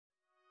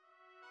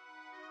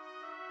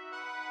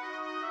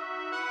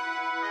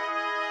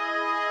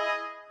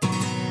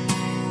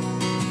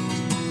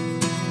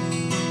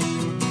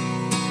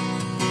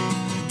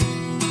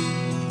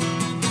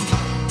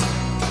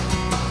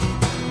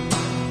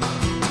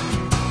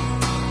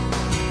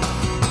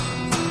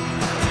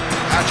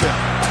Catcher. It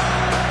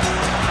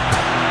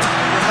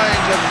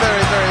remains a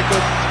very, very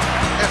good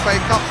FA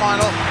Cup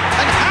final.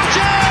 And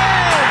Hatchin!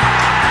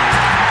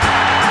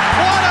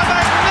 What a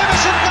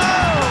magnificent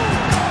goal!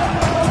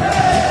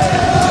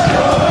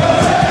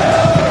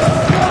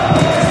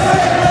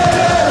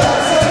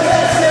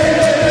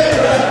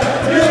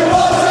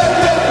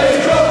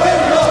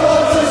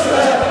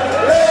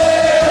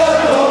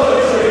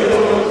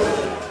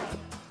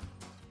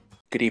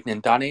 Good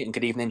evening, Danny, and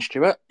good evening,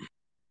 Stuart.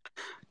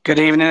 Good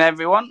evening,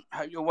 everyone.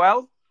 Hope you're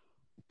well.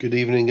 Good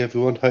evening,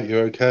 everyone. Hope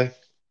you're okay.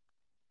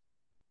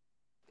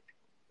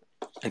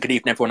 And good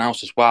evening, everyone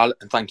else as well.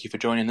 And thank you for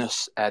joining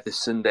us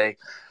this Sunday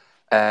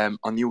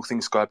on the All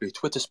Things Sky Blue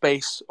Twitter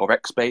space or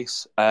X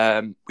space.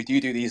 We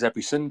do these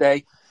every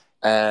Sunday.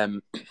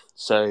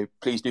 So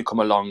please do come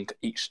along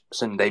each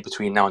Sunday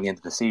between now and the end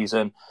of the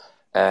season,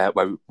 where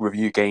we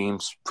review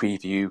games,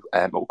 preview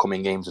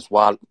upcoming games as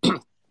well.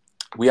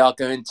 We are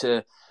going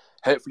to,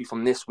 hopefully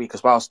from this week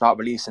as well, start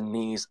releasing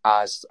these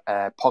as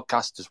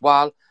podcasts as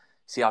well.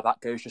 See how that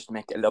goes, just to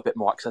make it a little bit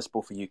more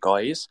accessible for you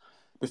guys.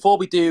 Before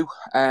we do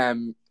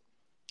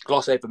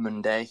gloss over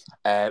Monday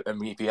and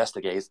review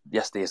yesterday's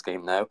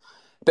game, though,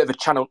 a bit of a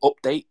channel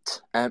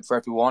update for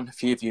everyone. A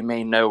few of you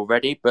may know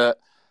already, but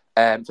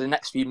for the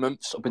next few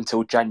months, up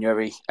until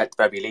January at the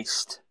very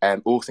least,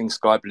 All Things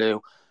Sky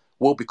Blue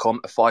will become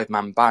a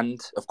 5-man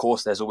band. Of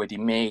course, there's already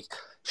me,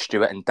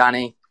 Stuart and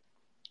Danny,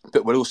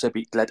 but we'll also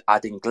be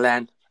adding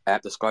Glenn,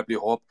 the Sky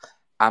Blue Hub,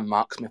 and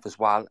Mark Smith as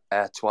well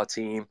to our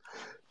team,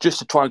 just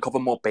to try and cover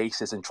more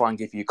bases and try and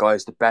give you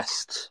guys the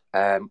best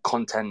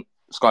content,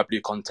 Sky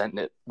Blue content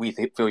that we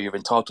feel you're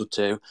entitled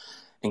to,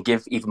 and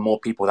give even more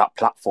people that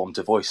platform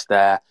to voice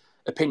their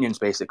opinions,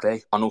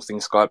 basically, on all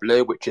things Sky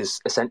Blue, which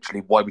is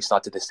essentially why we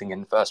started this thing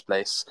in the first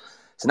place.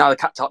 So now the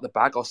cat's out the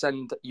bag, I'll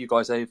send you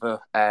guys over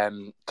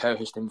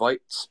co-host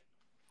invites.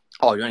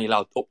 Oh, you're only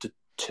allowed up to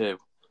 2.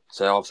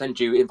 So I'll send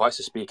you invites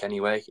to speak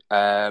anyway.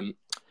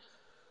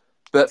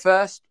 But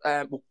first,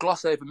 we'll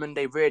gloss over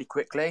Monday really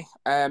quickly.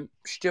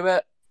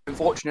 Stuart,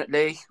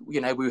 unfortunately, we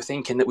were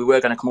thinking that we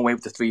were going to come away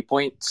with the 3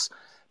 points,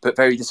 but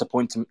very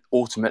disappointing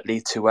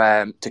ultimately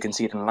to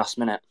concede in the last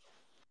minute.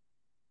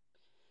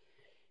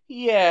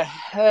 Yeah,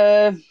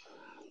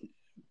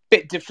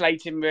 bit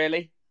deflating,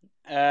 really.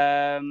 We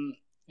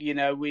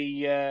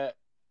I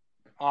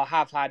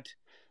have had,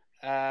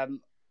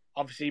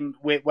 obviously,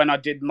 when I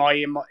did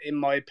in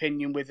my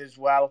opinion with as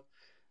well.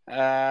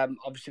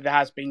 Obviously, there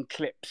has been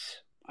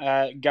clips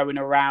going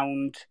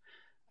around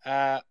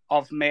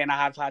of me, and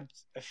I have had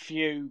a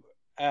few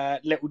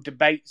little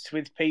debates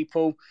with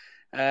people.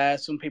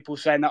 Some people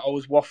saying that I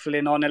was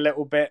waffling on a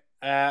little bit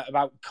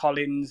about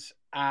Collins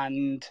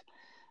and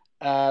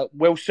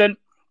Wilson.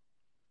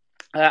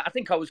 I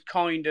think I was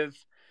kind of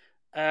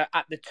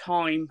at the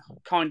time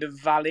kind of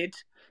valid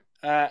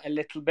a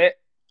little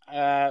bit,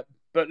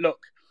 but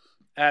look,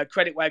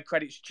 credit where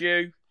credit's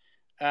due.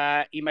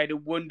 He made a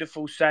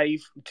wonderful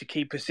save to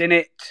keep us in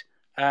it.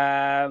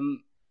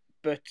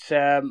 But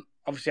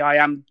obviously, I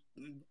am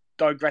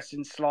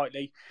digressing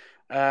slightly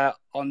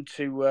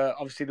onto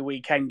obviously the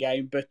weekend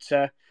game. But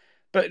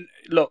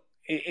look,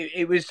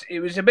 it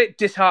was a bit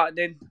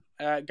disheartening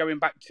going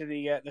back to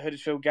the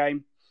Huddersfield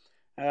game.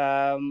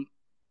 But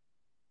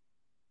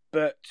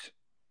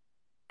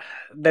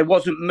there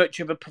wasn't much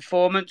of a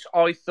performance,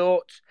 I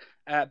thought.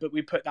 But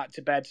we put that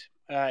to bed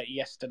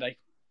yesterday.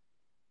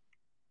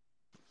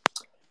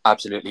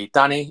 Absolutely.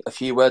 Danny, a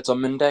few words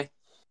on Monday?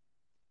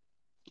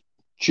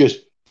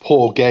 Just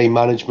poor game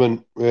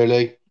management,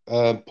 really.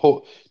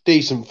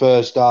 Decent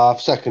first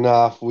half. Second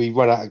half, we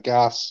ran out of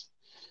gas.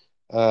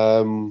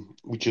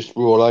 We just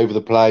were all over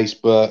the place,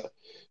 but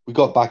we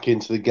got back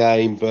into the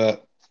game.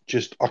 But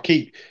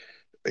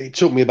it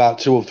took me about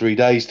 2 or 3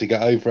 days to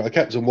get over it. I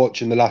kept on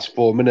watching the last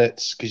 4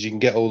 minutes because you can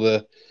get all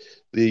the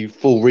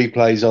full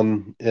replays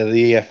on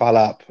the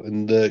EFL app,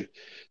 and the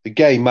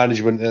game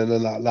management in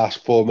that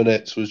last 4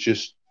 minutes was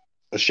just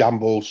a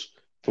shambles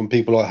from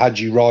people like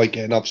Hadji Wright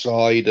getting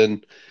offside,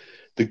 and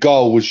the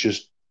goal was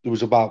just, there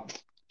was about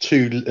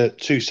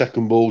 2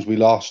 second balls we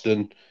lost,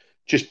 and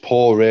just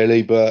poor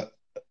really, but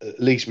at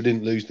least we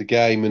didn't lose the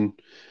game, and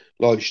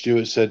like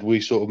Stuart said,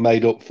 we sort of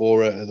made up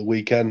for it at the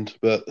weekend,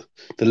 but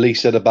the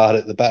least said about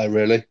it, the better,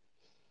 really.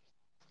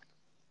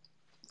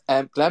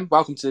 Glenn,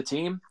 welcome to the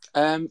team.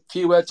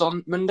 Few words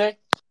on Monday?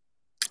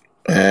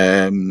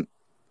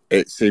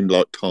 It seemed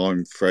like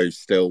time froze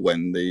still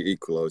when the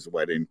equaliser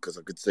went in, because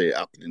I could see it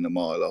happening a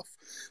mile off.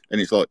 And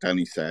it's like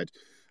Danny said,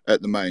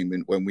 at the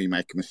moment, when we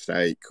make a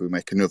mistake, we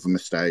make another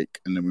mistake,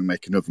 and then we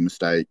make another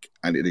mistake,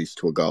 and it leads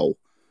to a goal.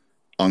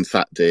 On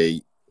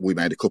Saturday, we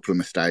made a couple of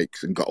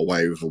mistakes and got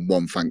away with them,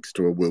 one thanks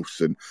to a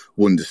Wilson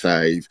wonder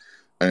save,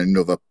 and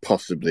another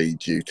possibly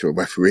due to a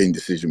refereeing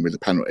decision with a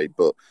penalty.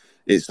 But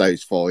it's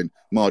those fine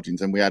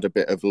margins, and we had a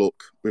bit of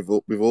luck with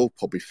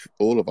probably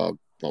all of our,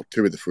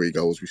 2 of the 3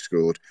 goals we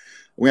scored.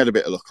 We had a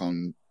bit of luck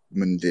on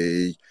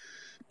Monday,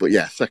 but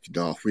yeah, second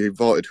half we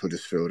invited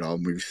Huddersfield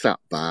on. We sat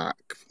back.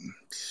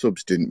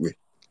 Subs didn't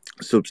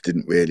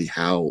really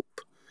help,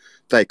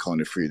 they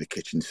kind of threw the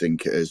kitchen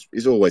sink at us.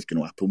 It's always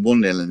going to happen.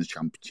 1-0 in the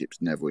Championship's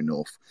never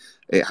enough.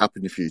 It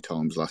happened a few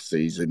times last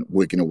season.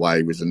 Wigan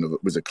away was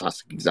a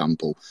classic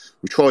example.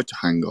 We tried to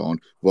hang on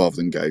rather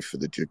than go for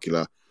the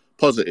jugular.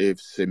 Positive,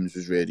 Sims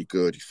was really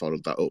good. He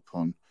followed that up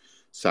on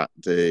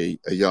Saturday.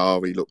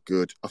 Ayari looked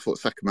good. I thought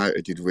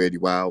Sakamoto did really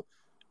well.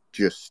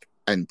 Just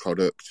end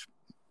product.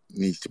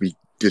 Needs to be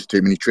just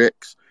too many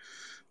tricks.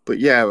 But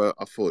yeah,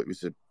 I thought it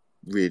was a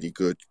really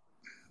good,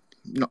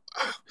 not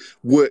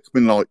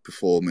workmanlike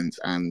performance,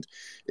 and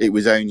it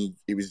was ever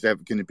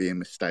going to be a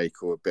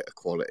mistake or a bit of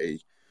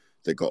quality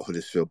that got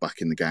Huddersfield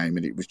back in the game,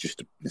 and it was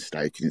just a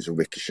mistake, and it's a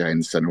ricochet in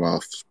the centre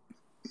half.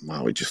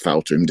 Well, it just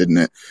fell to him, didn't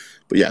it?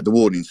 But yeah, the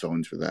warning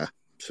signs were there.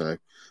 So,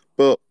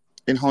 but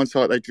in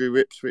hindsight, they drew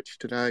Ipswich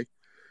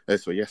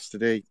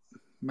yesterday.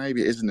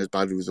 Maybe it isn't as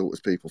bad a result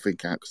as people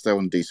think out, because they're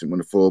on a decent run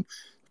of form.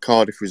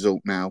 Cardiff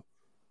result now.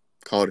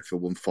 Cardiff have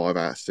won 5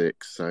 out of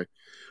 6, so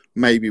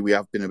maybe we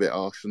have been a bit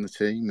harsh on the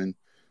team, and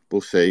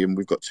we'll see. And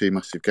we've got 2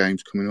 massive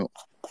games coming up.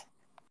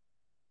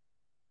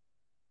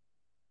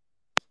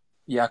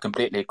 Yeah, I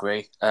completely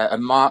agree.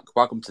 And Mark,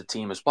 welcome to the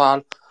team as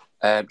well.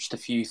 Just a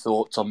few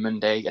thoughts on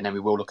Monday, and then we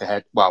will look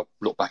ahead. Well,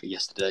 look back at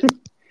yesterday.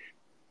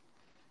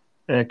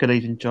 Good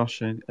evening, Josh,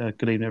 and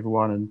good evening,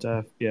 everyone. And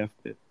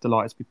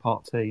delighted to be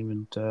part of the team,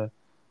 and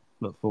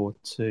look forward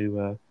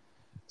to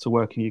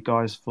working with you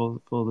guys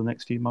for the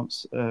next few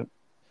months.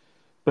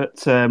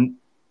 Looking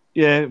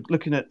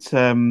at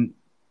talking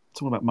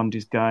about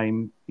Monday's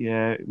game,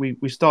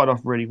 we started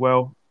off really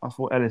well. I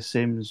thought Ellis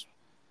Sims,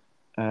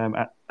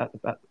 at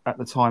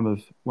the time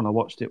of when I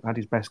watched it, had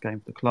his best game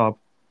for the club.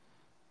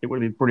 It would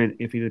have been brilliant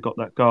if he'd have got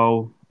that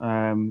goal,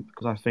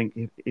 because I think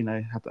if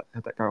had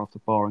that go off the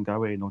bar and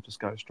go in, or just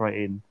go straight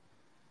in,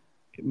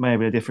 it may have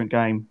been a different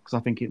game, because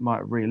I think it might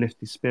have really lifted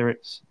his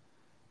spirits.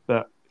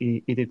 But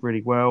he did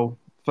really well.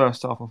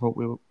 First half, I thought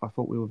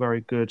we were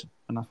very good,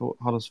 and I thought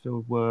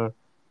Huddersfield were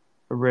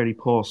a really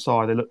poor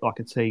side. They looked like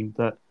a team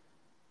that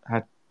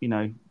had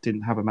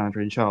didn't have a manager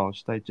in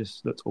charge. They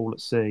just looked all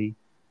at sea.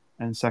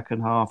 And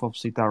second half,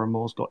 obviously Darren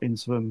Moore's got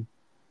into them,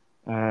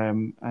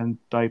 and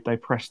they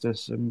pressed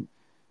us. And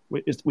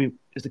it's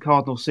the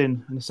cardinal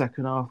sin in the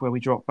second half where we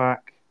dropped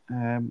back.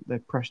 They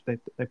pressed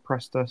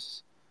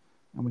us,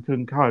 and we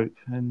couldn't cope.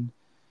 And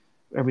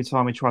every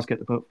time we tried to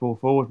get the ball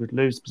forward, we'd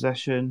lose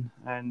possession.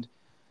 And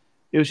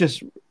it was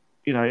just,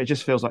 it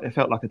just felt like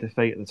a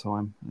defeat at the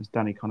time, as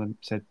Danny kind of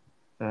said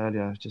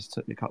earlier. It just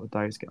took me a couple of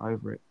days to get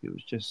over it. It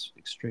was just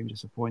extremely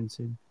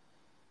disappointing.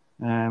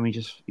 We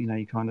just,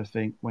 you kind of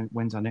think,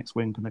 when's our next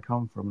win going to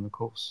come from? And of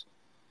course,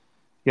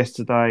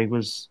 yesterday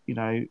was,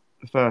 the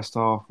first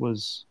half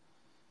was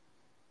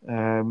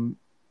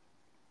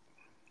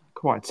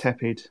quite a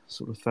tepid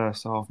sort of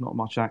first half, not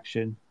much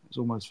action. It was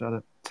almost had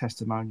a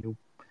testimonial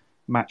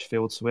match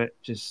feel to it,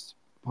 just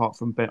apart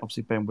from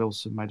Ben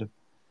Wilson made a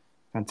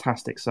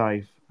fantastic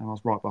save, and I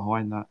was right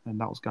behind that, and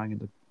that was going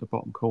in the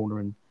bottom corner.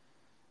 And,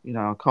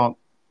 I can't,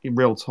 in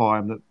real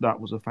time, that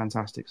was a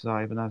fantastic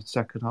save. And the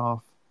second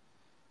half,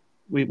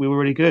 we were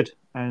really good,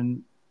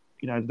 and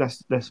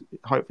let's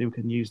hopefully we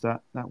can use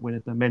that win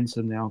of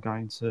momentum now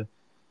going to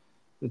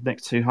the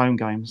next 2 home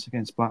games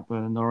against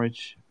Blackburn and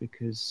Norwich,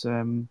 because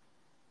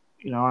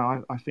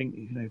I think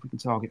if we can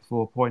target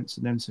 4 points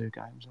in them 2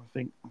 games, I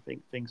think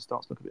things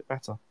start to look a bit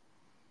better.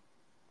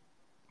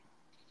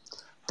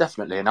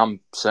 Definitely, and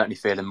I'm certainly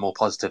feeling more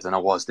positive than I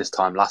was this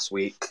time last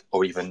week,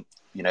 or even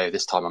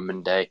this time on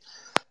Monday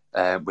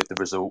with the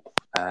result.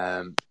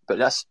 But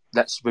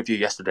let's review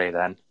yesterday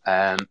then.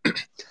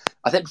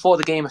 I think before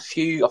the game, I've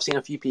seen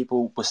a few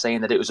people were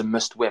saying that it was a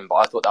must-win, but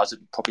I thought that was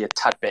probably a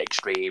tad bit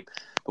extreme.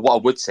 But what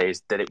I would say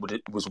is that it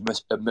was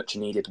a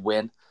much-needed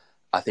win.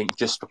 I think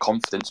just for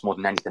confidence more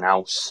than anything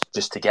else,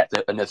 just to get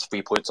another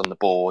 3 points on the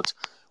board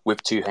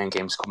with 2 home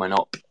games coming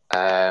up.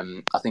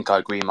 I think I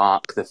agree,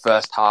 Mark. The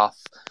first half,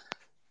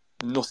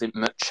 nothing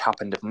much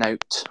happened of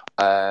note.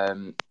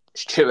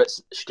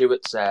 Stuart's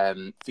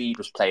feed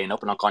was playing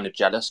up, and I'm kind of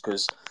jealous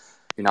because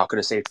I could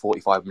have saved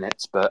 45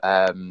 minutes, but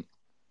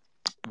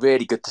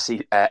really good to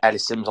see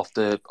Ellis Sims off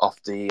the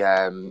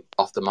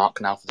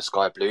mark now for the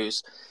Sky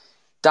Blues.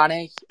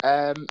 Danny,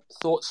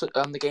 thoughts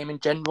on the game in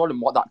general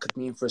and what that could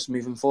mean for us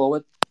moving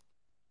forward?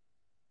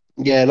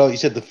 Yeah, like you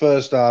said, the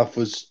first half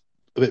was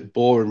a bit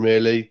boring,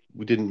 really.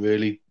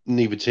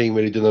 Neither team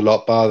really done a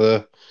lot bar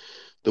the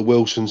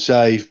Wilson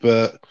save,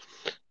 but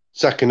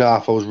second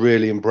half I was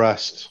really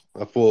impressed.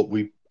 I thought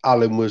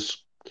Alan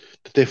was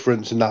the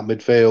difference in that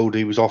midfield.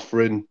 He was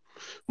offering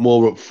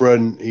more up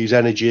front. His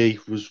energy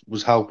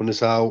was helping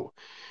us out.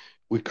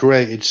 We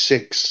created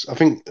 6. I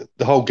think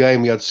the whole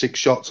game we had 6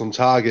 shots on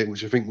target,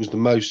 which I think was the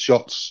most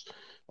shots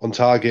on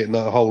target in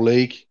the whole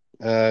league.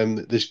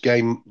 This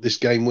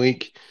game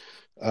week,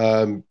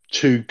 2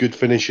 good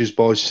finishes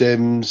by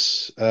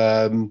Sims.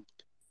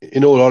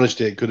 In all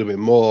honesty, it could have been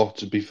more.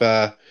 To be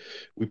fair,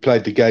 we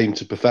played the game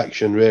to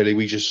perfection. Really,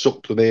 we just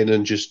sucked them in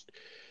and just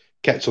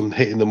kept on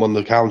hitting them on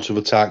the counter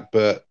attack.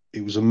 But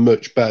it was a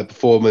much better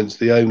performance.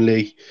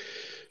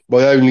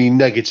 My only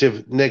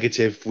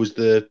negative was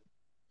the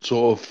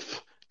sort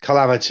of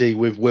calamity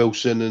with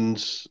Wilson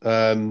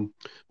and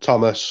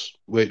Thomas,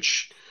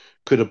 which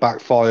could have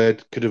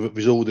backfired, could have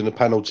resulted in a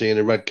penalty and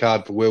a red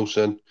card for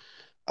Wilson,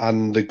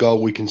 and the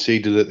goal we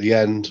conceded at the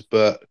end.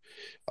 But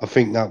I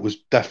think that was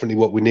definitely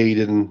what we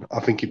needed, and I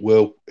think it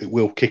will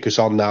kick us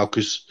on now,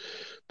 because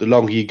the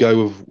longer you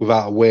go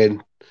without a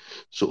win,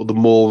 sort of the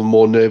more and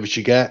more nervous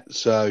you get.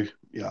 So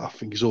yeah, I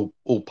think it's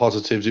all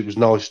positives. It was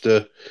nice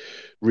to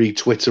read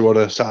Twitter on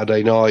a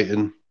Saturday night,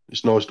 and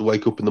it's nice to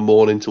wake up in the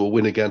morning to a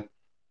win again.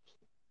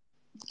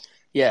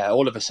 Yeah,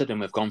 all of a sudden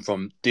we've gone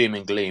from doom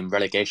and gloom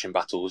relegation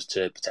battles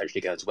to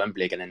potentially going to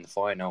Wembley again in the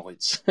final.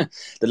 It's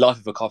the life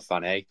of a Cov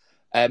fan, eh?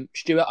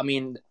 Stuart, I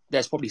mean,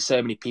 there's probably so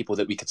many people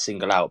that we could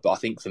single out, but I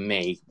think for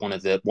me, one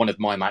of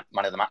my man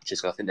of the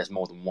matches, because I think there's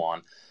more than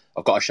one,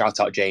 I've got to shout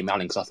out Jamie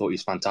Allen, because I thought he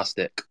was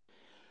fantastic.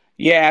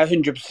 Yeah,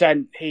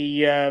 100%.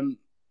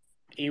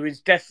 He was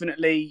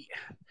definitely.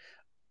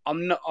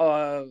 I'm not.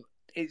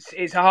 It's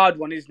a hard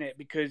one, isn't it?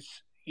 Because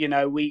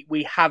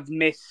we have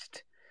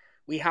missed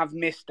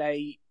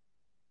a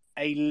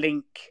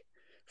link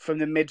from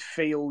the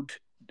midfield,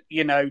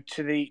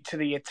 to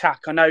the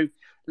attack. I know.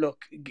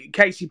 Look,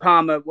 Casey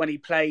Palmer, when he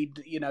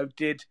played,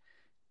 did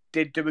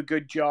do a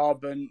good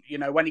job, and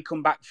when he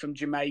come back from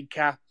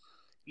Jamaica,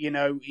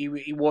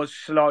 he was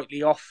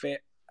slightly off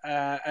it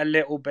a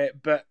little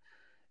bit, but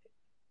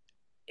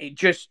it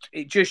just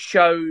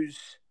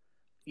shows,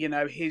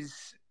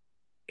 his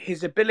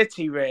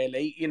ability,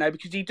 really,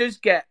 because he does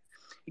get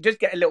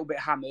a little bit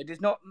hammered.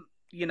 He's not,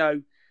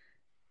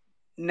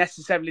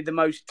 necessarily the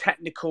most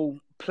technical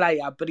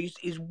player, but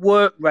his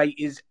work rate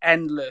is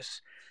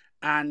endless.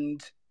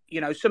 And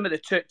some of the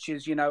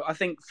touches, I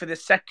think for the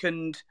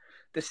second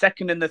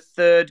and the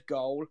third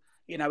goal,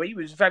 he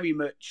was very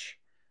much,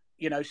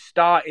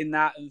 starting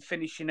that and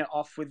finishing it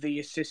off with the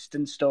assist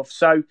and stuff.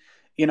 So,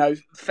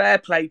 fair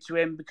play to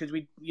him, because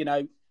we,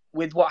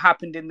 with what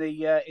happened in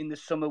the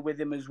summer with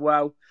him as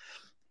well,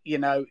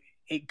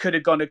 it could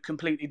have gone a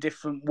completely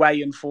different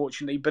way,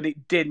 unfortunately, but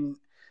it didn't.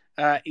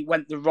 It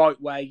went the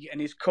right way,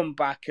 and he's come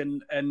back,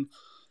 and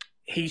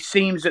he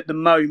seems at the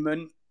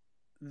moment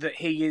that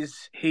he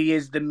is he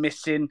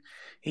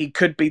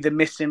could be the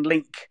missing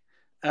link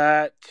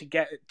to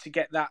get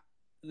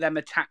them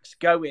attacks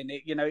going.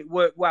 It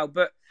worked well,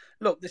 but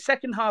look, the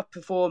second half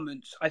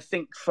performance, I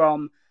think,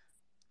 from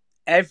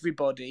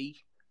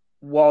everybody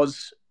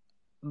was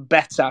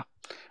better,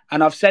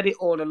 and I've said it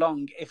all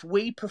along. If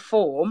we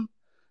perform,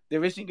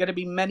 there isn't going to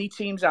be many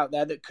teams out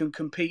there that can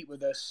compete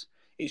with us.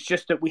 It's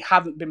just that we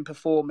haven't been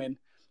performing.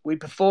 We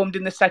performed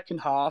in the second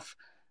half,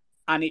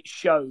 and it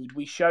showed.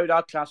 We showed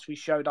our class. We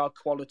showed our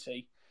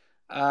quality.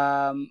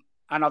 And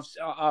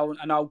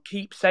I'll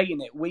keep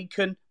saying it.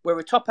 We're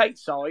a top 8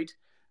 side,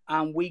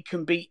 and we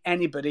can beat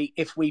anybody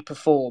if we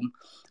perform.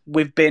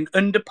 We've been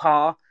under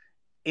par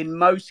in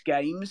most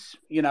games,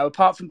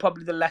 apart from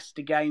probably the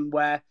Leicester game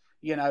where,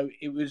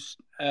 it was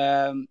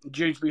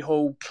Dewsbury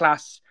Hall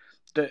class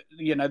that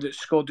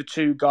scored the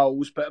 2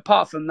 goals. But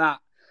apart from that,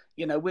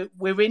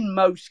 we're in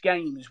most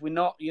games. We're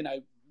not,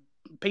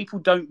 people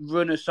don't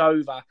run us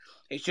over.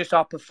 It's just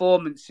our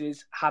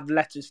performances have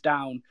let us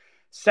down.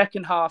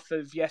 Second half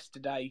of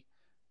yesterday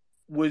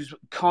was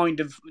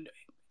kind of,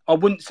 I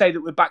wouldn't say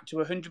that we're back to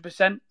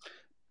 100%,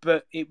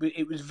 but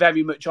it was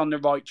very much on the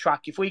right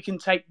track. If we can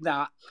take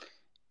that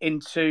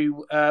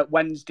into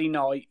Wednesday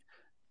night,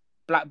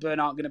 Blackburn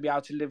aren't going to be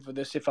able to live with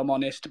us, if I'm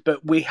honest.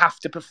 But we have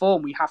to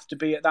perform. We have to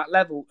be at that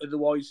level.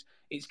 Otherwise,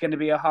 it's going to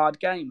be a hard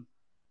game.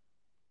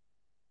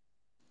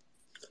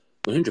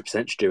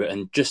 100%, Stuart.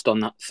 And just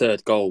on that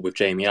third goal with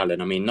Jamie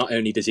Allen, I mean, not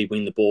only does he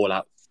win the ball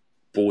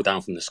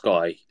down from the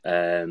sky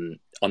on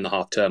the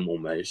half term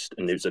almost,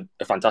 and it was a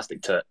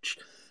fantastic touch.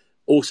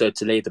 Also,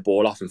 to lay the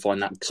ball off and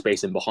find that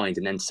space in behind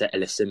and then set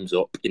Ellis Sims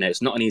up,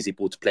 it's not an easy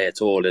ball to play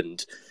at all.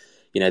 And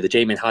the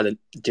Jamie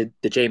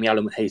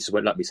Allen haters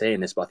won't let me saying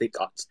this, but I think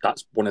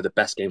that's one of the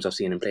best games I've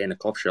seen him play in a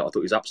Cov shirt. I thought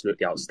he was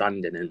absolutely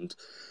outstanding, and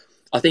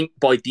I think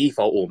by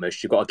default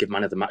almost you've got to give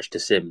man of the match to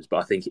Sims. But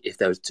I think if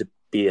there was to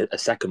be a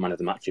second man of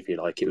the match, if you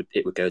like,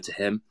 it would go to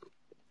him,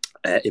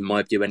 in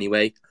my view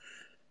anyway.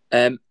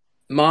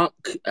 Mark,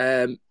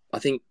 I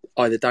think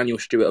either Daniel or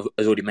Stuart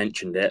has already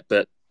mentioned it,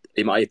 but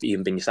it might have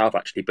even been yourself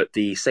actually. But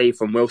the save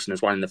from Wilson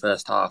as well in the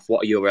first half.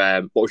 What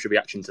was your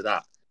reaction to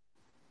that?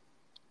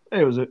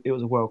 It was a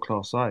world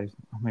class save.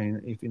 I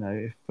mean, if it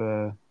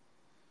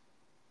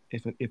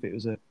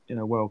was a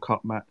World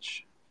Cup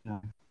match,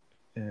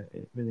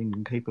 if an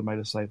England keeper made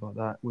a save like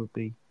that, we'd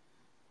be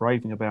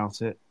raving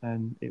about it.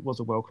 And it was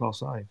a world class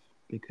save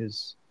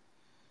because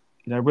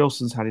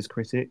Wilson's had his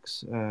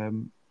critics,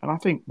 and I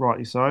think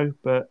rightly so.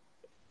 But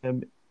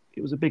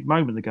it was a big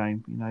moment in the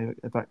game.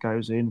 If that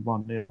goes in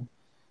 1-0,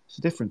 it's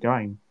a different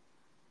game.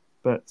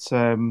 But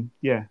I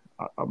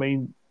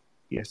mean,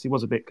 yes, he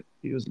was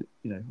obviously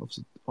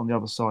on the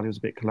other side, he was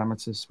a bit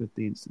calamitous with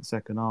the instant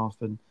second half,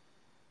 and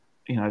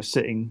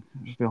sitting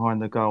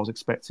behind the goals,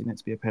 expecting it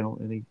to be a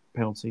penalty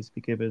to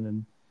be given,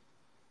 and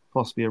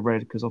possibly a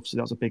red, because obviously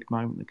that was a big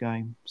moment in the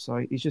game.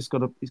 So he's got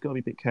to be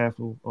a bit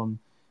careful got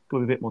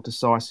to be a bit more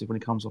decisive when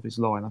he comes off his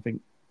line. I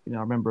think I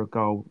remember a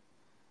goal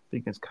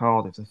think against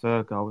Cardiff, the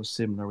third goal was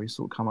similar. He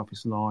sort of come up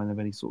his line and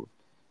then he sort of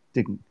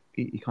didn't.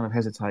 He kind of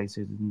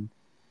hesitated, and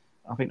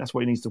I think that's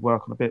what he needs to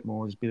work on a bit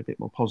more, is be a bit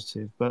more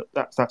positive. But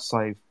that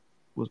save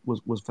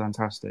was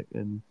fantastic,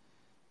 and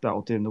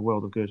that'll do him the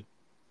world of good.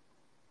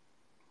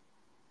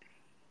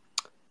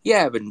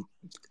 Yeah, and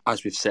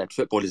as we've said,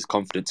 football is a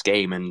confidence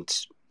game, and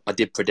I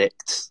did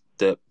predict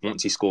that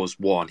once he scores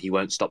one, he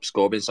won't stop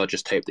scoring. So I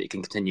just hope that he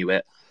can continue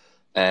it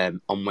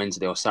on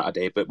Wednesday or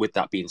Saturday. But with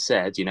that being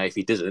said, if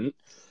he doesn't,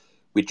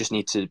 we just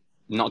need to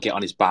not get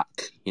on his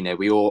back.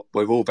 We're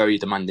all very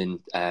demanding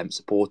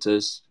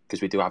supporters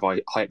because we do have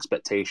high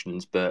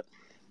expectations, but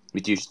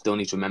we do still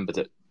need to remember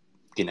that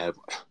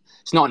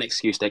it's not an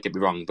excuse. Don't get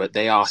me wrong, but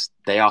they are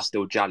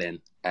still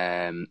gelling.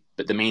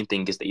 But the main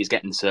thing is that he's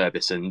getting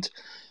service, and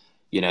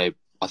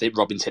I think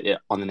Robin's hit it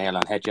on the nail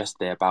on the head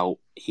yesterday about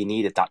he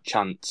needed that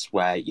chance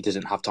where he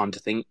doesn't have time to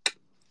think.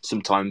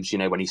 Sometimes,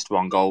 when he's still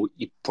on goal,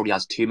 he probably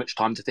has too much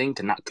time to think,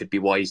 and that could be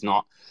why he's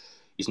not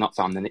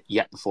found the net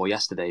yet before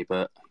yesterday.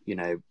 But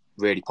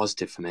really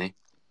positive for me.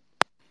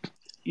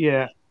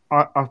 Yeah,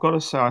 I've got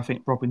to say, I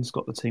think Robin's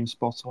got the team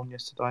spot on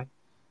yesterday.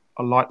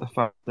 I like the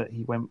fact that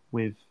he went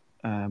with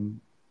 5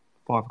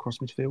 across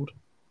midfield,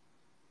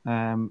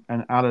 and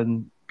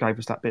Alan gave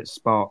us that bit of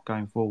spark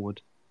going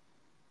forward.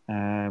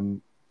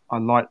 I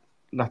like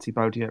Lati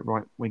Bodie at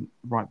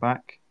right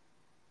back.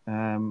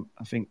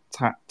 I think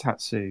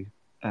Tatsu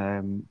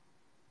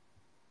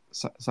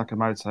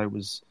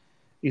Sakamoto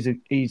he's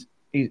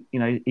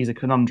a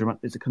conundrum.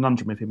 It's a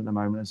conundrum with him at the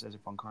moment, as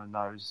everyone kind of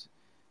knows.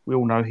 We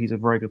all know he's a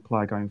very good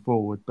player going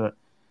forward, but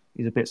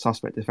he's a bit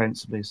suspect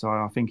defensively. So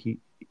I think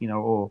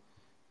or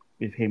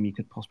with him, you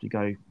could possibly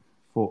go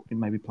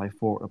maybe play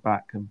 4 at the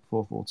back and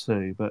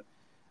 4-4-2. But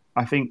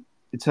I think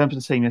in terms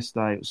of the team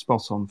yesterday, it was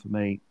spot on for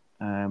me.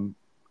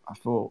 I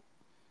thought,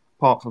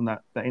 apart from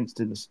that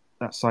incident,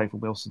 that save from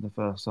Wilson in the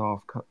first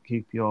half,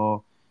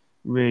 QPR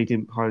really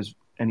didn't pose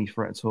any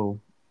threat at all.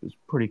 It was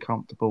pretty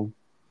comfortable.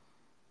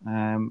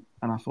 And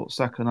I thought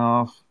second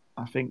half,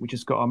 I think we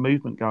just got our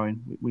movement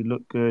going. We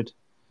looked good.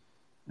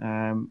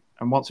 And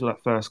once we got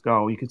that first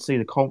goal, you could see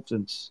the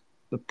confidence.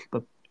 The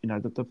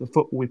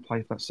football we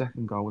played for that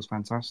second goal was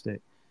fantastic.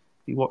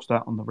 If you watch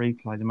that on the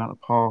replay, the amount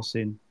of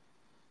passing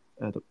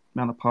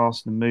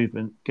and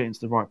movement, getting to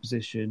the right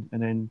position,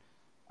 and then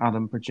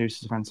Adam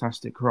produces a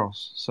fantastic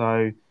cross.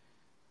 So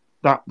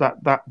that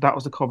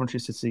was the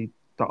Coventry City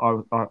that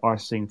I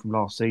seen from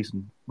last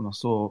season. When I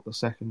saw the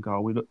second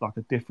goal, we looked like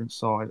a different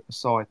side, a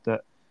side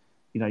that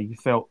you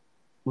felt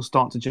was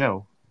starting to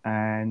gel,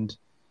 and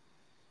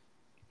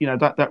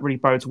that really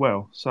bodes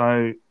well.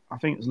 So I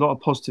think there's a lot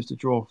of positives to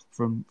draw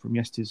from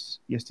yesterday's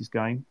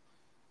game,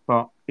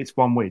 but it's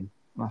one win,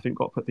 and I think we've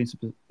got to put things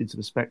into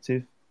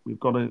perspective. We've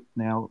got to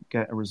now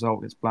get a result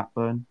against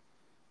Blackburn.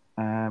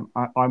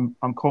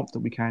 I'm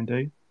confident we can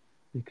do,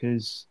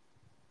 because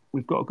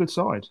we've got a good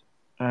side.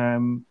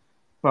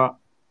 But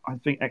I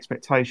think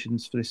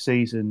expectations for this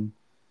season,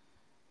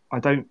 I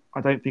don't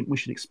think we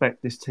should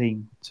expect this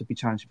team to be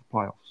challenging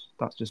for playoffs.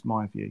 That's just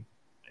my view.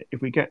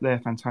 If we get there,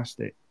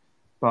 fantastic.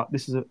 But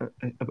this is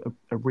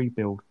a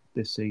rebuild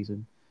this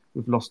season.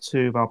 We've lost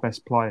 2 of our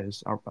best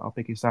players, our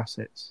biggest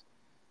assets,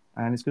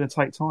 and it's going to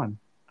take time.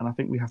 And I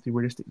think we have to be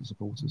realistic as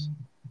supporters.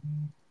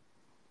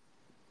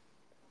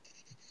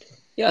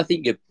 Yeah, I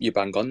think you're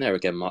bang on there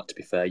again, Mark, to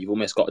be fair. You've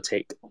almost got to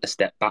take a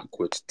step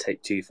backwards to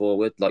take 2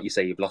 forward. Like you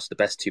say, you've lost the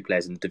best 2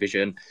 players in the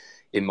division,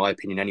 in my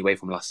opinion anyway,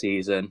 from last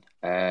season.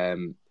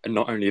 And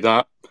not only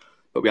that,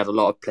 but we had a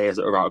lot of players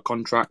that were out of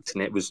contract,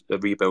 and it was a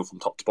rebuild from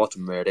top to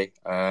bottom, really.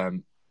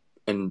 And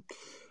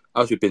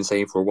as we've been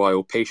saying for a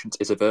while, patience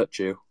is a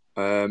virtue.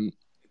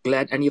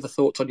 Glenn, any other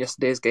thoughts on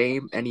yesterday's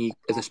game? Any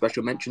other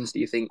special mentions that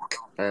you think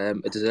are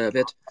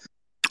deserved?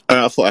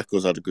 I thought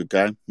Eccles had a good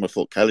game. I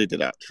thought Kelly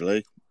did,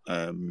 actually.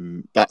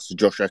 That's the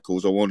Josh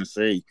Eccles I want to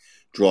see,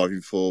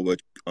 driving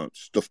forward,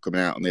 stuff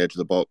coming out on the edge of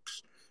the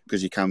box,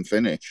 because he can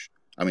finish.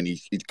 I mean,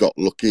 he's got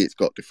lucky, it's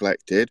got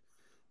deflected,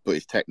 but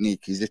his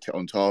technique, he's hit it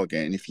on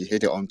target, and if you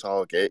hit it on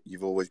target,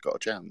 you've always got a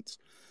chance.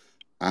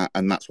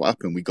 And that's what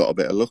happened. We got a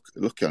bit of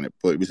lucky on it,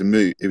 but it was a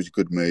move. It was a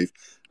good move,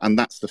 and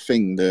that's the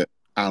thing that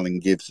Alan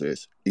gives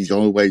us. He's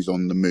always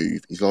on the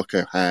move. He's like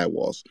a hare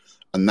was,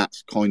 and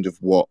that's kind of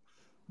what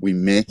we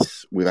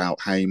miss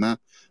without Hamer,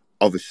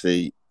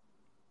 obviously,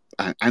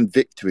 and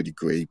Vic to a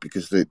degree,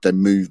 because their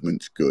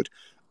movement's good.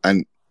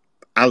 And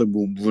Alan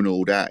will run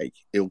all day.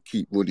 He'll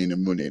keep running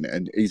and running,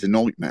 and he's a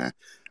nightmare.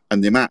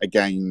 And the amount of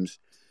games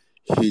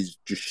he's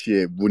just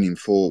sheer running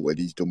forward,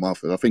 he's done well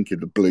for us. I think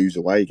of the Blues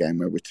away game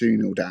where we're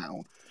 2-0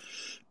 down,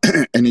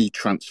 and he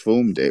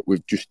transformed it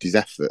with just his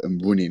effort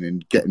and running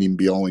and getting in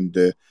behind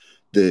the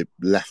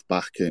left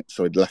back, the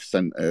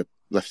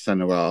left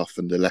centre half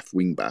and the left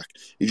wing back.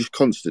 He's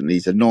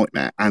a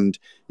nightmare, and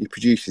he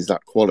produces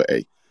that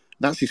quality.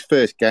 That's his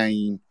first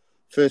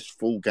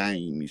full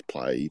game he's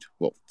played.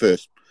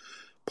 First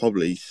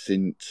probably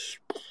since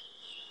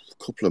a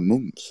couple of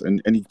months,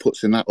 and he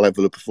puts in that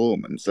level of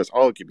performance. That's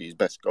arguably his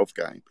best golf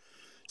game.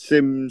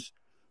 Sims,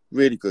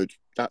 really good.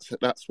 That's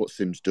what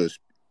Sims does.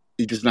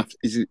 he doesn't have.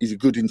 He's a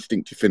good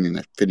instinctive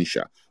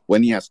finisher.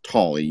 When he has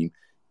time,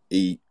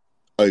 he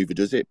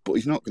overdoes it, but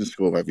he's not going to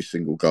score every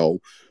single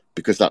goal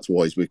because that's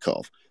why he's with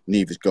Cov.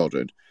 Neither's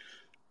Goddard.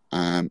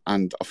 And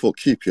I thought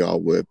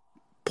QPR were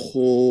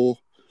poor,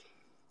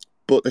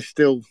 but they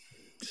still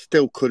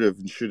could have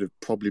and should have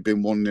probably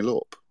been 1-0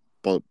 up.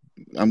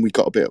 And we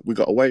got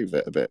away with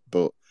it a bit,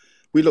 but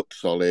we looked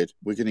solid.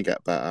 We're going to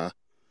get better,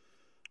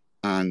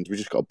 and we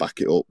just got to back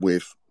it up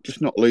with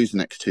just not lose the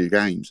next 2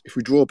 games. If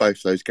we draw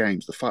both those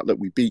games, the fact that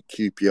we beat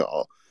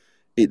QPR,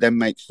 it then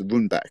makes the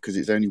run better because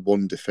it's only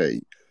 1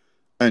 defeat,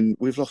 and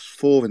we've lost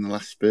 4 in the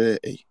last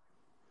 30.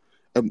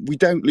 We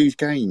don't lose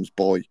games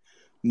by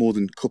more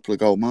than a couple of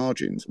goal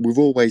margins.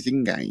 We're always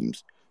in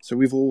games, so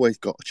we've always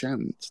got a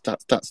chance.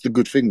 That's the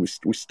good thing. We're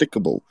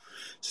stickable,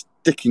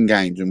 stick in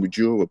games, and we're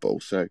durable.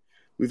 So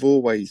we've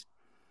always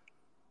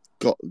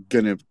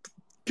gonna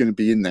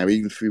be in there,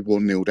 even if we're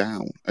 1-0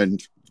 down.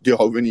 And the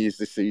irony is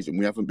this season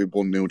we haven't been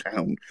 1-0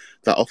 down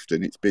that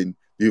often. It's been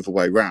the other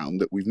way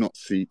round that we've not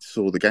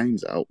saw the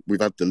games out.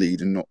 We've had the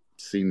lead and not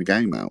seen the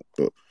game out.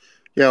 But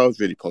yeah, I was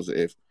really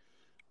positive,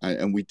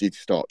 and we did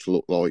start to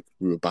look like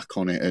we were back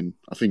on it. And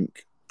I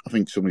think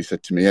somebody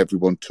said to me,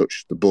 everyone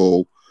touched the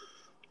ball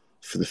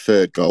for the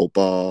 3rd goal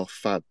bar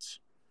Fads,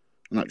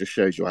 and that just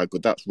shows you how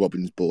good that's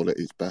Robin's ball at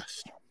his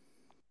best.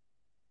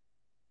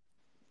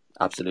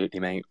 Absolutely,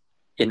 mate.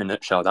 In a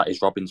nutshell, that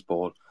is Robin's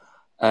ball.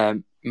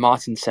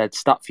 Martin said,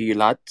 stat for you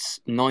lads,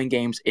 9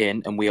 games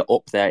in and we are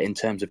up there in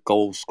terms of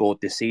goals scored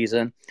this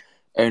season.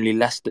 Only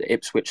Leicester,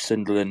 Ipswich,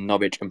 Sunderland,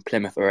 Norwich and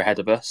Plymouth are ahead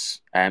of us.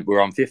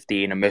 We're on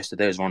 15 and most of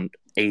those are on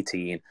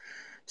 18.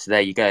 So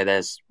there you go.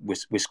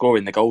 We're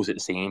scoring the goals,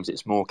 it seems.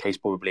 It's more case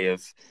probably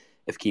of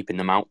keeping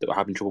them out that we're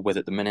having trouble with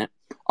at the minute.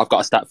 I've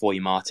got a stat for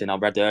you, Martin. I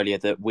read earlier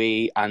that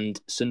we and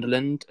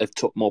Sunderland have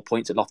took more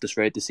points at Loftus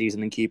Road this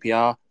season than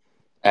QPR.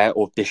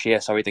 Or this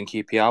year, sorry, than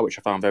QPR, which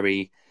I found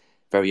very,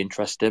 very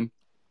interesting.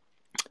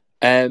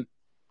 I'm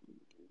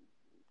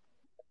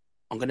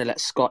going to let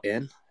Scott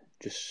in.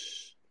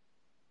 Just.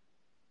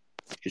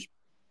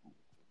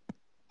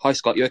 Hi,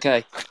 Scott. You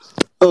okay?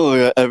 Oh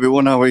yeah,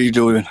 everyone. How are you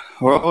doing?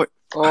 All right.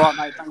 All right,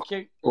 mate. Thank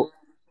you.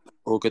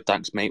 All good,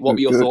 thanks, mate. What were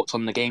your thoughts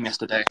on the game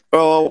yesterday?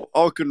 Well,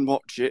 I couldn't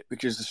watch it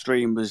because the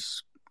stream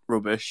was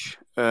rubbish.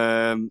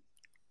 Well,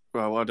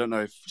 I don't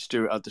know if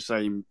Stuart had the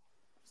same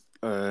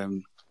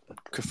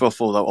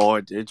kerfuffle that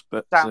I did,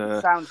 but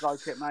sounds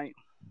like it, mate.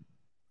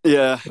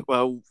 Yeah,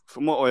 well,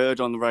 from what I heard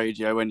on the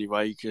radio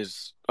anyway,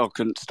 because I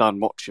couldn't stand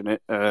watching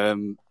it,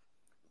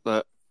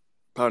 but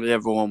apparently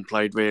everyone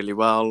played really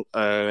well.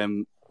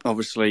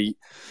 Obviously,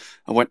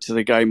 I went to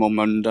the game on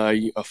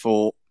Monday. I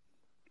thought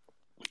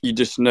you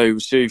just knew,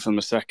 from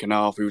the second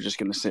half, we were just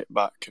going to sit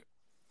back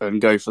and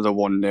go for the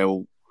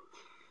 1-0.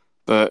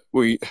 But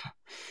I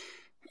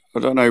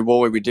don't know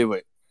why we do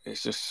it.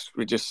 It's just,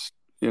 we just,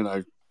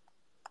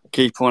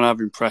 keep on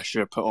having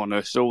pressure put on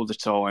us all the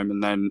time,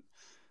 and then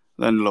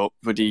look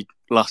for the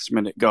last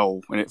minute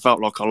goal, and it felt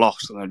like a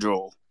loss and a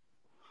draw.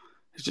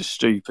 It's just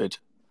stupid.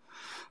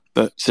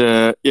 But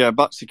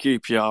back to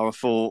QPR. I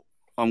thought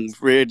I'm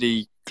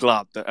really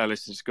glad that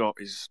Ellis has got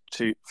his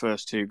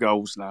first 2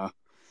 goals now,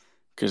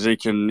 because he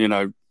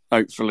can,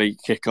 hopefully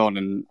kick on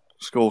and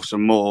score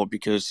some more,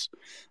 because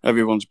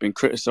everyone's been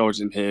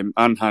criticising him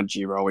and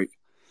Hadji, right?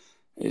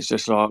 It's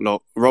just like,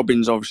 look,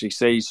 Robbins obviously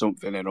sees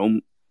something in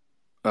him,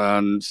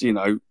 and,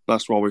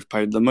 that's why we've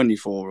paid the money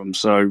for him.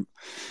 So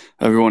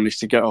everyone needs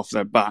to get off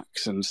their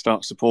backs and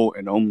start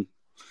supporting them.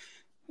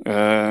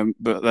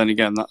 But then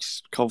again,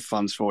 that's Cov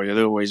fans for you.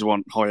 They always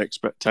want high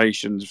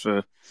expectations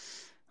for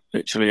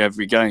literally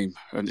every game,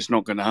 and it's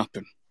not going to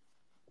happen.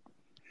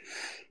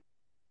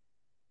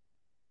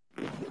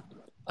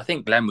 I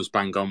think Glenn was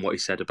bang on what he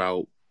said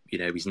about,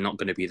 he's not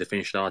going to be the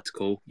finished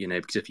article,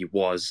 because if he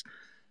was,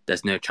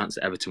 there's no chance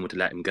that Everton would have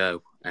let him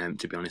go,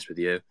 to be honest with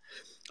you.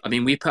 I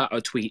mean, we put out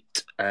a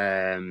tweet,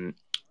 it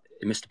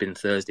must have been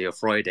Thursday or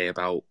Friday,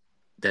 about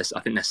there's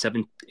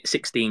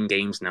 16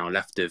 games now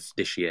left of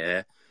this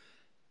year.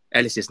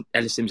 Ellis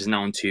Sims is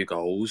now on 2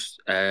 goals.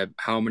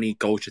 How many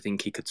goals do you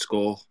think he could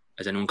score?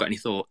 Has anyone got any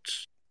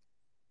thoughts?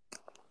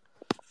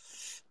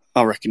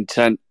 I reckon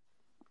 10.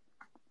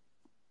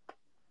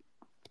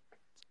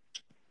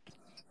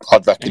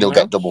 I'd reckon he'll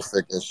get double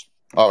figures.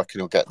 I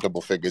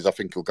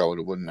think he'll go on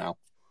a run now.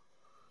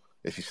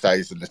 If he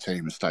stays in the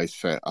team and stays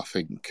fit, I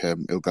think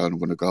he'll go on a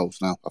run of goals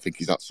now. I think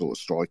he's that sort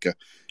of striker.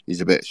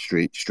 He's a bit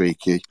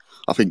streaky.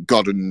 I think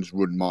Godden's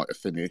run might have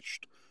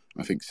finished.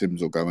 I think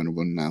Sims will go on a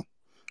run now.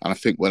 And I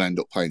think we'll end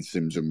up playing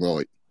Sims and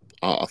Wright.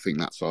 I think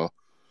that's our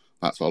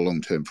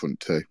long-term front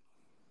 2.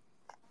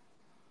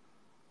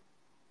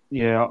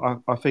 Yeah,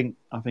 I think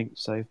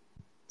say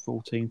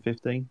 14,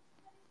 15.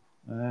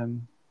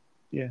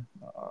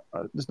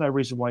 There's no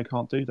reason why he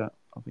can't do that.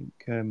 I think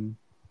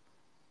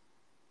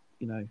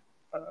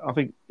I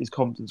think his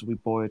confidence will be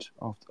buoyed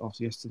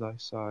after yesterday.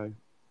 So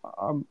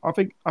I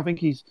think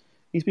he's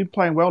been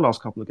playing well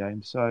last couple of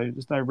games. So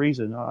there's no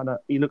reason.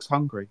 He looks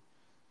hungry.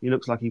 He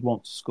looks like he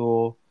wants to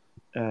score.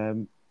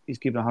 He's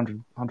given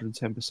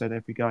 110%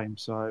 every game.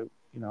 So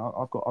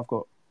I've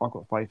got I've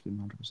got faith in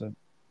him 100%.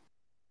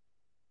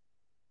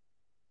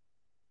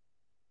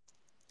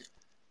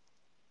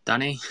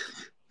 Danny?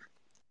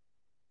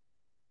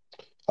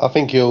 I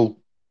think he'll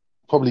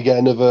probably get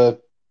another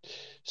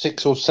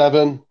 6 or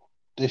 7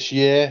 this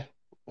year.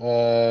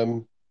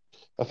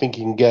 I think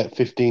he can get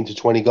 15 to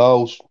 20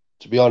 goals,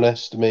 to be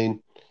honest. I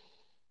mean,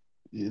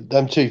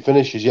 them 2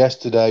 finishes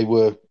yesterday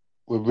were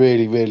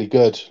really, really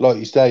good. Like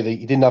you say,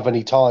 he didn't have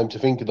any time to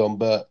think of them,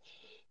 but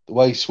the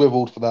way he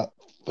swiveled for that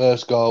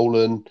first goal,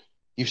 and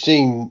you've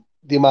seen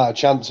the amount of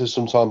chances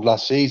sometimes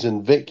last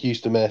season Vic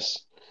used to miss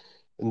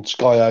and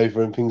sky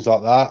over and things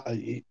like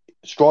that.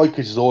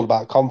 Strikers is all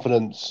about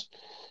confidence.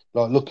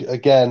 Like, look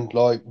again,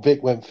 like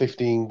Vic went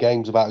 15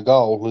 games without a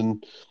goal,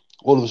 and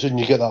all of a sudden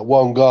you get that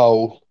one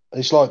goal.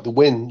 It's like the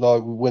win.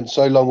 Like, we went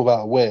so long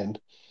without a win,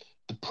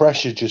 the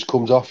pressure just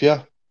comes off you,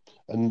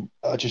 and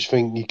I just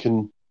think you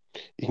can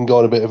go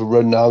on a bit of a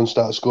run now and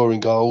start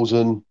scoring goals.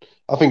 And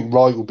I think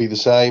Wright will be the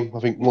same. I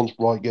think once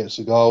Wright gets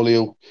a goal,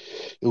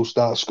 he'll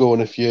start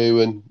scoring a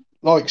few. And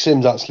like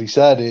Sims actually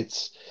said,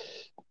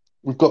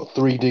 we've got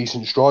 3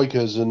 decent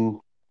strikers, and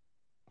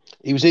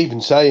he was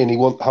even saying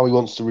how he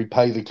wants to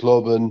repay the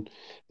club, and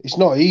it's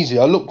not easy.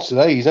 I looked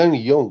today; he's only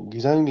young.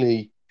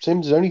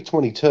 Sims is only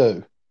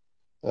 22,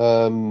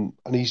 and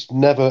he's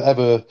never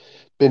ever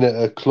been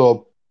at a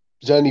club.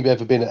 He's only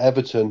ever been at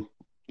Everton,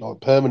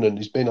 like permanent.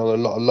 He's been on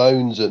a lot of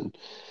loans and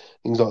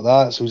things like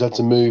that. So he's had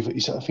to move.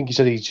 I think he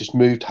said he's just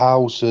moved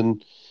house,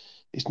 and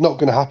it's not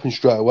going to happen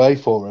straight away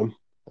for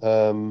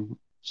him.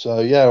 So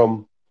yeah,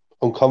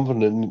 I'm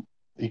confident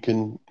he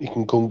can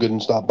come good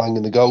and start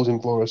banging the goals in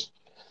for us.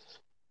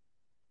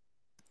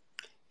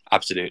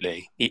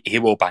 Absolutely, he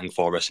will bang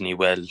for us, and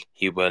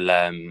he'll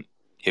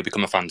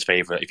become a fan's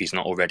favourite if he's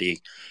not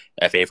already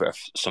a favourite of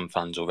some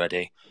fans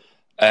already.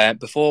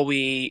 Before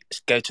we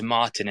go to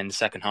Martin in the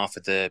second half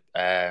of the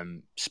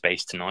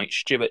space tonight,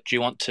 Stuart, do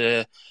you want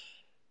to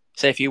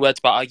say a few words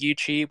about our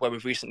YouTube, where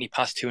we've recently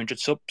passed 200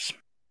 subs?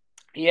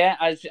 Yeah,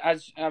 as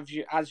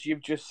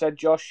you've just said,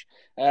 Josh,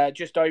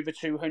 just over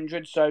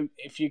 200. So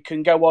if you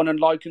can go on and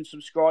like and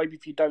subscribe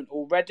if you don't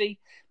already,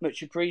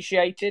 much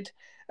appreciated.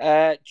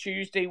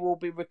 Tuesday we'll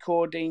be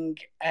recording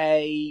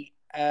a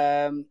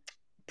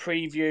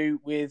preview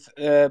with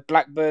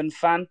Blackburn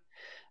fan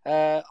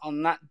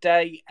on that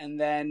day, and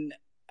then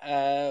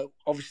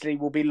obviously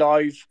we'll be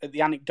live at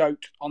the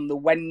Anecdote on the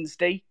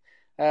Wednesday,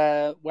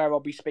 where I'll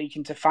be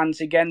speaking to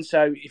fans again.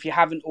 So if you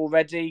haven't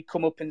already,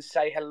 come up and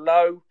say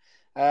hello.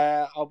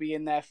 I'll be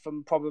in there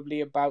from probably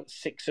about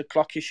 6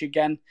 o'clock-ish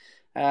again.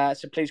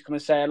 So please come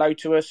and say hello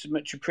to us.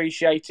 Much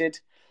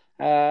appreciated.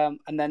 And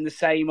then the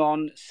same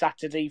on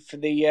Saturday for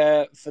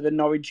the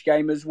Norwich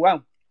game as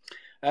well.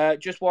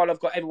 Just while I've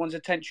got everyone's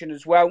attention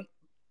as well,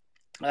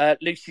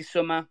 Lucy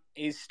Summer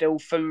is still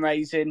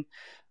fundraising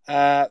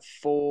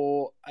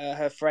for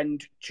her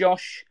friend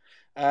Josh.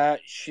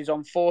 She's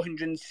on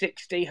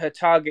 460. Her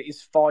target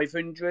is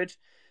 500.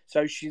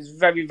 So she's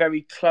very,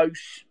 very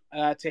close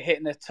to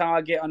hitting the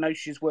target. I know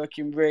she's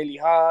working really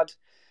hard.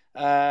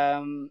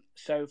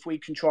 So if we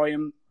can try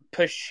and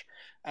push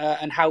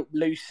and help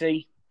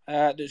Lucy,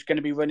 that's going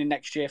to be running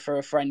next year for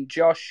her friend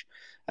Josh.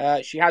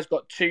 She has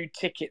got 2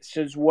 tickets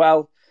as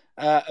well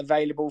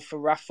available for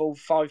raffle,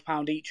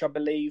 £5 each, I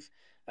believe.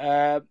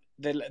 The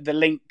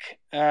link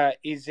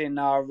is in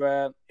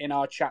our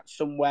chat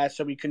somewhere,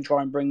 so we can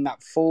try and bring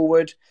that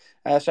forward.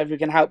 So if we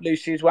can help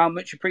Lucy as well,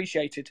 much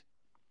appreciated.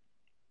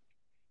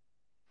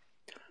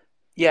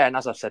 Yeah, and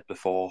as I've said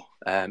before,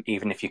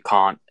 even if you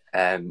can't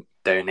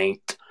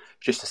donate,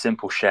 just a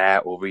simple share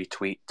or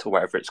retweet or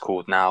whatever it's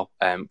called now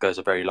goes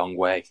a very long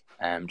way,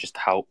 just to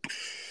help.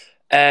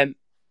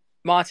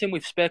 Martin,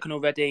 we've spoken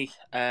already,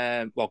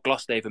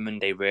 glossed over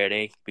Monday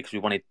really, because we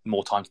wanted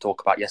more time to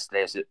talk about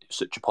yesterday as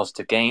such a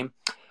positive game.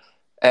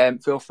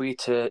 Feel free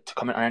to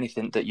comment on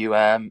anything that you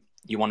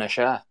want to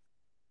share.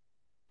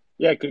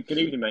 Yeah, good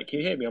evening, mate. Can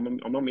you hear me? I'm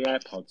on my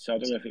AirPods, so I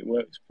don't know if it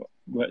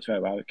works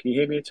very well. Can you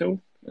hear me at all?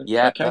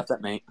 Yeah, okay?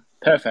 Perfect, mate.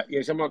 Perfect.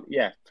 Yes, I'm on.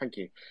 Yeah, thank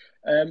you.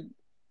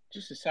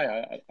 Just to say,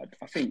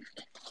 I think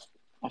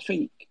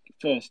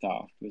first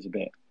half was a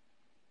bit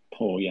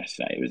poor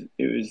yesterday.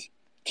 It was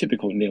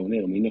typical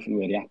 0-0. I mean, nothing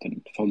really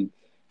happened from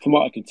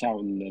what I could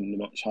tell in the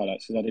match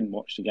highlights, because I didn't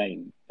watch the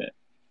game, but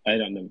I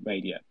heard on the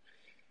radio.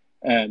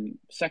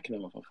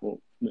 Second half, I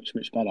thought much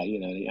better. You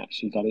know, they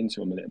actually got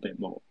into them a little bit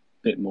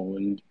more,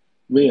 and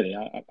really,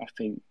 I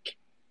think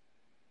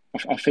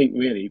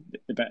really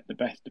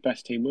the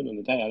best team won on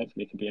the day. I don't think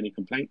there can be any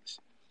complaints.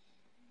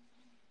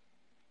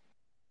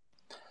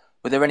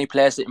 Were there any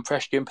players that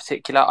impressed you in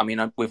particular? I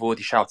mean, we've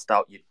already shouted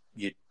out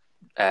your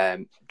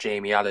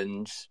Jamie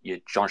Allens, your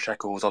John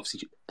Shekels,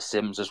 obviously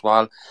Sims as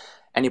well.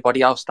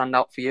 Anybody else stand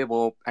out for you,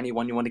 or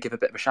anyone you want to give a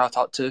bit of a shout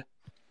out to?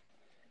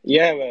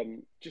 Yeah,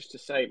 just to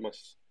say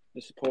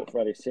the support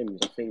for Ellis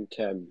Sims. I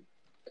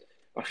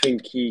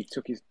think he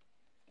took his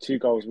 2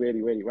 goals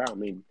really, really well. I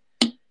mean,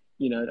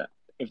 you know, that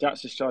if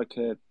that's a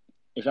striker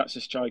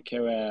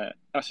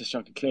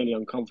clearly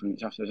on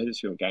confidence after the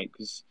Huddersfield game,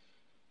 because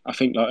I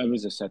think, like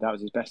others have said, that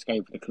was his best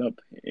game for the club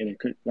in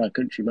a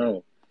country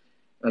mile.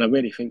 And I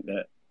really think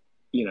that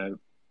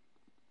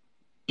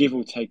give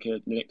or take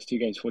the next 2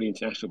 games for the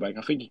international break,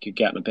 I think he could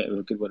get on a bit of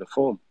a good run of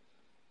form,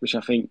 which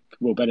I think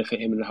will benefit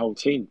him and the whole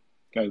team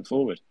going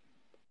forward.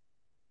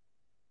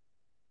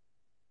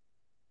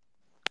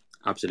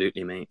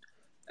 Absolutely, mate.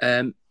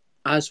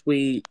 As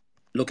we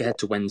look ahead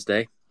to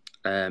Wednesday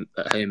at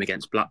home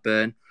against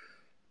Blackburn,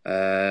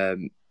 I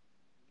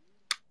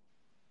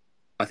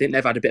think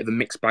they've had a bit of a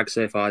mixed bag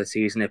so far this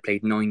season. They've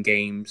played 9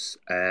 games.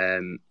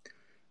 I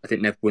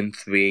think they've won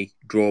 3,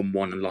 drawn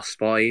 1 and lost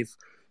 5.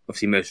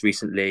 Obviously, most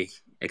recently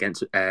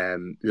against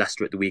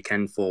Leicester at the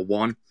weekend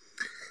 4-1.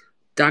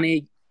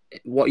 Danny,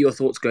 what are your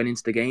thoughts going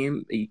into the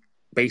game?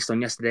 Based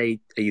on yesterday,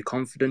 are you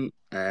confident?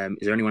 Is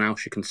there anyone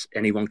else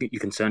anyone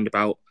you're concerned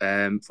about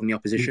from the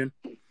opposition?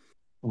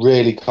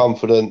 Really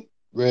confident.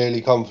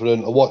 Really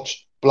confident. I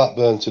watched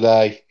Blackburn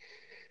today.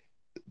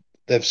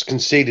 They've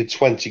conceded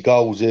 20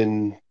 goals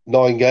in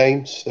 9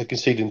 games. They're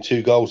conceding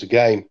 2 goals a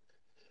game.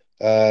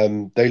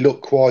 They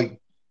look quite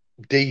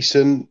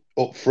decent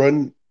up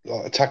front,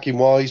 like attacking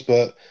wise,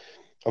 but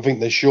I think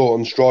they're short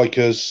on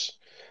strikers.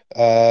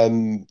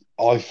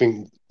 I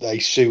think they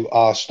suit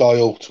our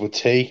style to a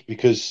T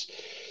because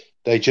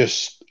they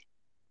give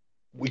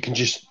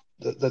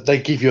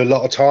you a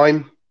lot of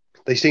time.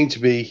 They seem to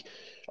be.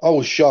 I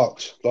was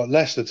shocked. Like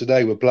Leicester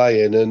today were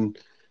playing and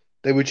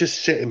they were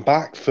just sitting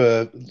back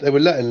they were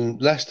letting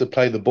Leicester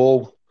play the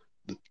ball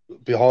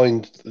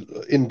behind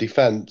in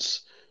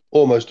defence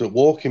almost at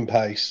walking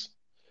pace.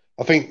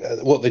 I think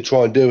what they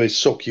try and do is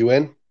suck you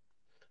in.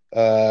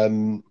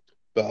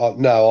 But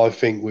no, I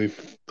think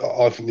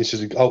this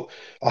is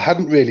I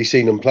hadn't really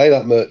seen them play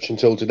that much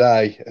until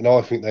today, and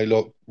I think they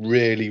look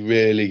really,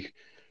 really,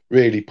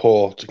 really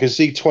poor. To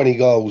concede 20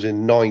 goals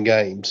in 9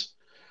 games,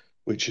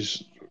 which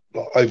is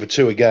over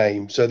 2 a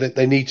game, so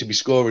they need to be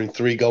scoring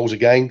 3 goals a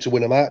game to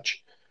win a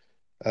match.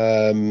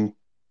 And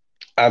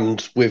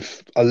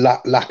with a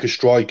lack of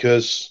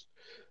strikers,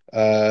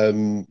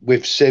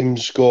 with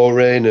Sims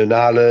scoring and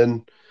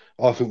Allen,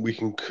 I think we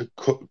can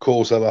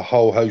cause them a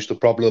whole host of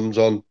problems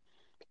on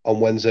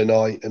Wednesday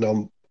night,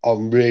 and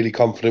I'm really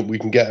confident we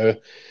can get her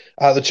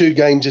out of the 2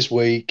 games this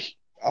week.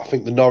 I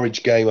think the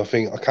Norwich game,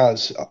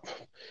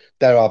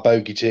 they're our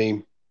bogey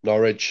team,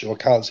 Norwich. I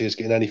can't see us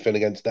getting anything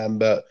against them,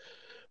 but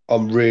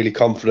I'm really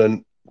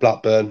confident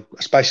Blackburn,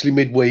 especially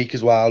midweek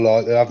as well.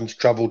 Like they're having to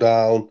travel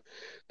down,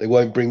 they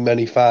won't bring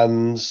many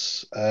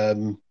fans.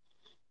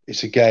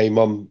 It's a game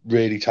I'm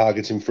really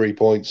targeting 3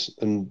 points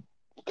and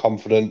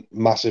confident,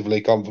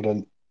 massively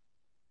confident.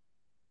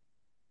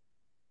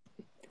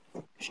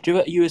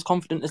 Stuart, are you as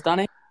confident as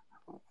Danny?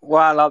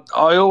 Well,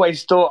 I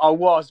always thought I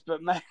was,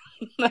 but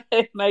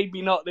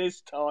maybe not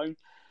this time.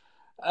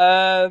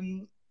 I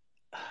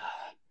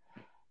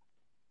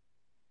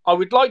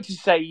would like to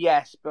say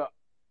yes, but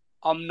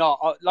I'm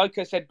not. Like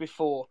I said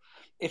before,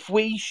 if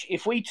we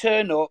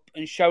turn up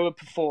and show a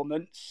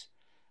performance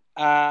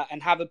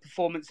and have a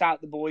performance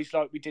out the boys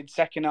like we did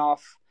second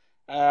half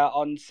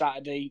on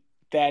Saturday,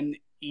 then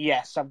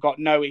yes, I've got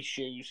no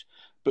issues.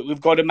 But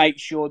we've got to make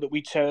sure that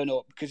we turn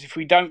up, because if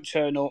we don't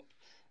turn up,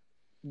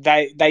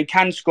 they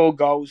can score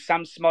goals.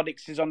 Sam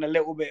Smodics is on a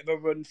little bit of a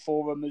run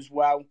for them as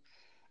well.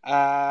 We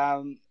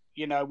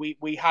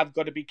have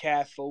got to be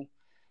careful.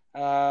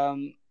 But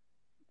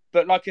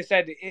like I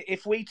said,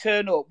 if we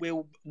turn up,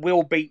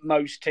 we'll beat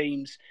most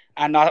teams,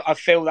 and I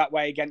feel that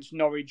way against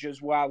Norwich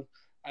as well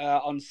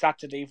on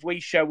Saturday. If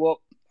we show up,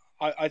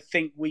 I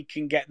think we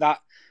can get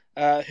that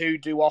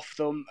hoodoo off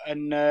them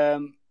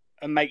and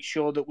make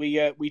sure that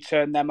we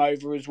turn them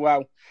over as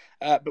well.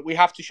 But we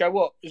have to show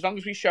up. As long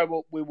as we show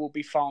up, we will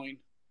be fine.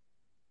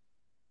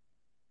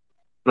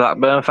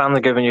 Blackburn fan,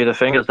 they're giving you the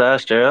fingers there,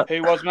 Stuart.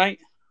 Who was, mate?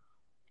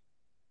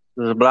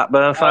 There's a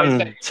Blackburn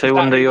fan, two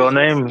under your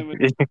name.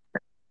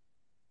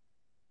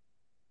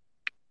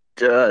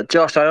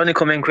 Josh, I only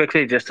come in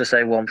quickly just to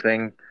say one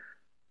thing.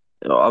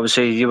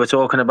 Obviously, you were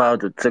talking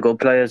about the good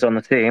players on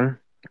the team.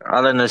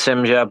 Alan and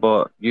Sims, yeah,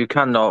 but you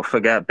cannot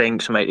forget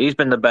Binks, mate. He's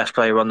been the best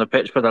player on the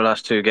pitch for the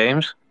last 2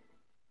 games.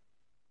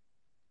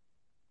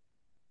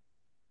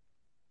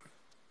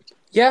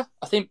 Yeah,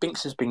 I think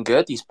Binks has been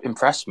good. He's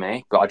impressed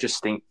me, but I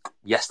just think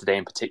yesterday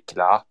in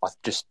particular, I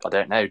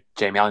don't know.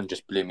 Jamie Allen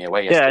just blew me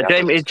away yesterday. Yeah,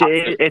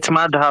 Jamie, it's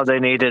mad how they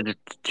needed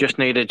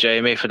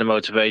Jamie for the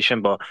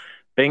motivation, but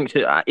Binks,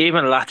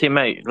 even Latty,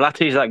 mate.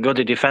 Latty's that good.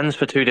 He defends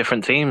for 2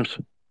 different teams.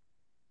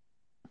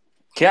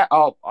 Yeah,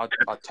 I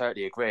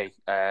totally agree.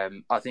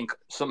 I think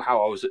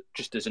somehow I was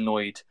just as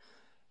annoyed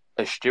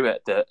as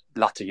Stuart that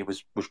Latty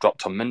was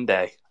dropped on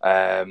Monday.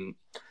 I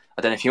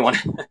don't know if you want.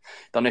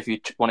 Don't know if you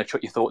want to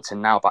chuck your thoughts in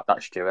now about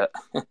that, Stuart.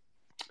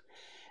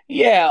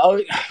 Yeah,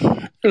 I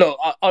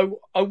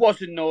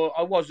was annoyed.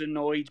 I was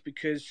annoyed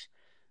because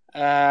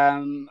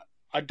I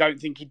don't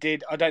think he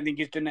did. I don't think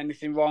he's done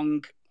anything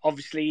wrong.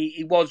 Obviously,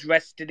 he was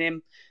resting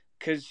him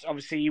because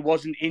obviously he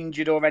wasn't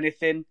injured or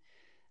anything.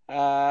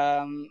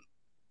 But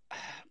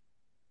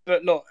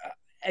look,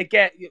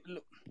 again,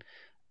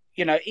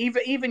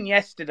 even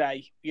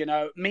yesterday,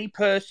 me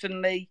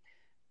personally,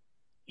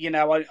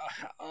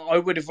 I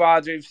would have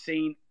rather have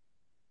seen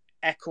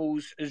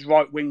Eccles as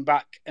right wing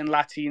back and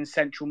Latti in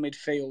central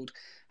midfield.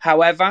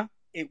 However,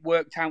 it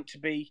worked out to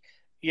be,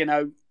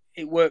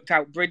 it worked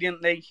out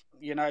brilliantly.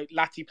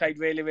 Latti played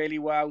really, really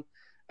well,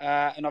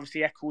 and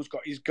obviously Eccles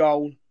got his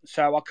goal.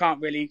 So I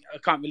can't really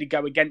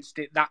go against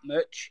it that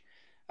much.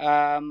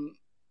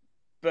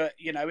 But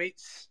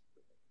it's.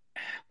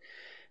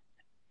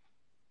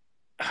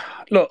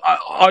 Look,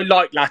 I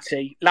like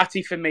Latti.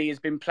 Latti for me has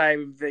been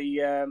player of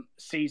the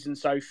season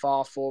so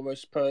far for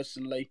us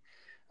personally.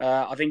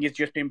 I think he's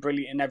just been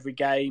brilliant in every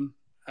game.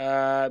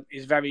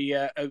 He's very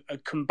a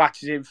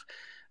combative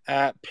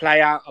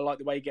player. I like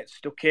the way he gets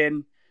stuck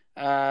in.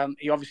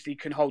 He obviously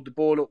can hold the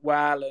ball up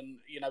well, and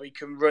he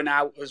can run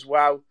out as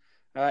well.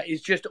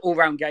 He's just all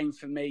round game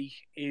for me.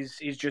 Is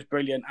just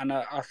brilliant, and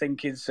I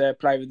think he's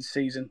player of the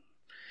season.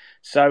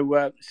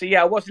 So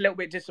yeah, I was a little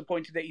bit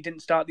disappointed that he didn't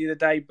start the other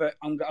day, but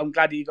I'm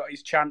glad he got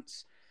his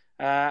chance,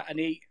 and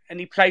he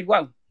played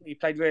well. He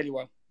played really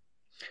well.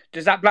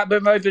 Does that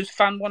Blackburn Rovers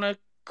fan want to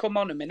come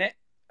on a minute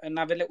and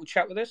have a little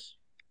chat with us?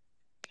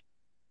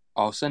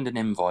 I'll send an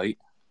invite.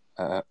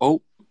 I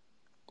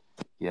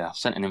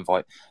sent an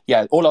invite.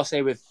 Yeah, all I'll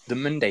say with the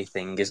Monday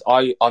thing is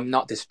I'm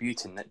not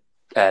disputing that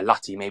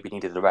Latti maybe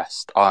needed the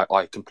rest.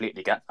 I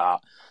completely get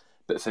that.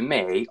 But for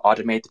me, I'd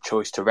have made the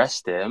choice to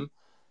rest him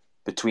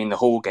between the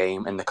Hull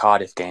game and the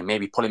Cardiff game.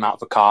 Maybe pull him out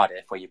for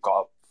Cardiff where you've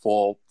got a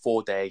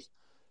four-day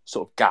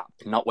sort of gap,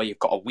 not where you've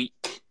got a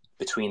week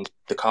between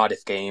the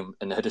Cardiff game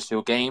and the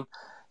Huddersfield game.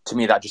 To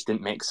me, that just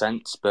didn't make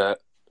sense. But,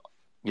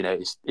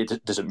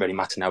 it doesn't really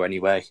matter now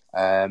anyway.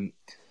 But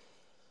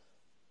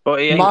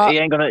he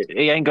ain't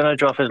gonna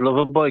drop his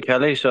lover boy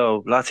Kelly,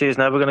 so Latti is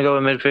never gonna go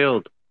in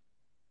midfield.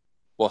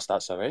 What's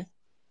that, sorry?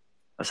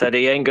 I said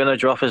he ain't gonna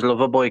drop his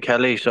lover boy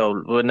Kelly,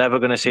 so we're never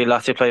gonna see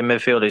Latti play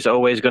midfield. He's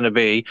always gonna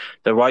be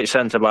the right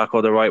centre back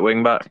or the right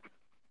wing back.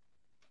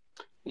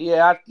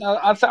 Yeah,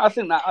 I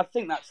think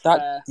that's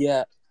fair.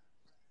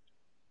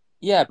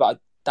 Yeah, but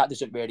that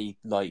doesn't really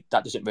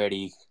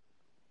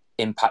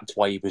impact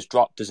why he was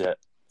dropped, does it?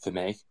 For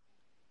me,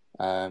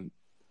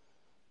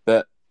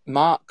 but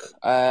Mark,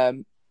 are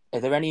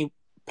there any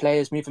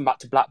players moving back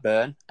to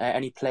Blackburn?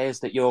 Any players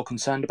that you're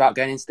concerned about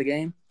going into the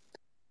game?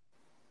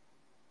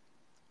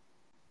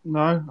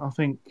 No, I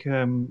think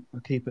I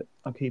keep it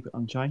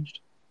unchanged.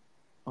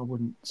 I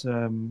wouldn't.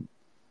 I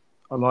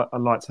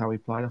liked how he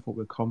played. I thought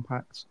we were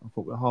compact. I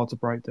thought we were hard to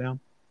break down.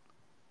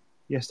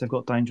 Yes, they've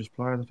got dangerous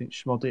players. I think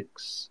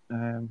Schmodix,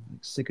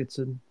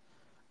 Sigurdsson.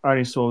 I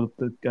only saw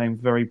the game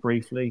very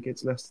briefly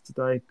against Leicester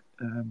today,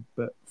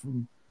 but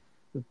from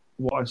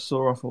what I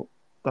saw, I thought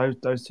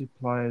those two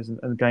players and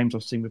the games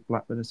I've seen with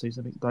Blackburn this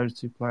season, I think those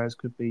two players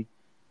could be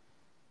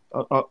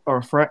are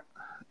a threat,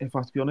 if I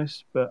have to be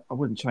honest. But I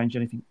wouldn't change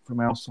anything from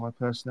our side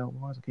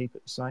personnel-wise. I keep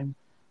it the same.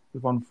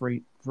 We've won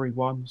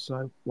 3-1,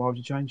 so why would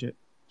you change it?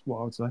 That's what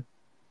I would say.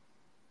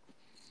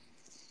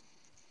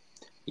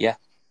 Yeah.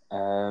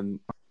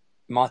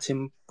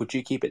 Martin, would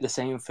you keep it the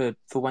same for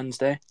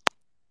Wednesday?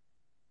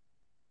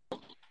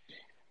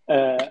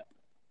 To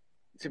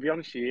be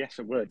honest with you, yes,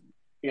 I would.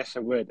 Yes,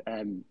 I would.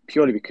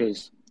 Purely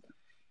because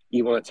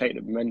you want to take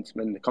the momentum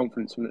and the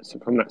confidence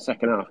from that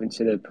second half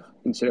into the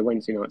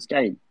Wednesday night's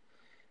game.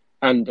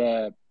 And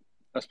I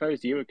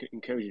suppose the other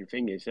encouraging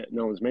thing is that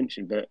no one's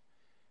mentioned, but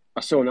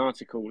I saw an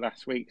article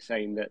last week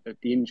saying that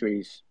the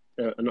injuries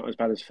are not as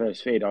bad as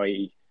first feared,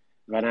 i.e.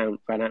 Van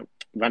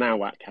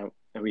Auwak,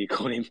 however you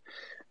call him.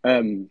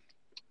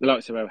 The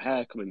likes of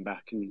O'Hare coming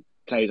back and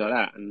players like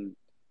that. And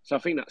so I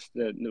think that's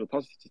the little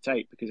positive to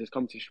take because there's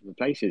competition for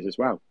places as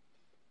well.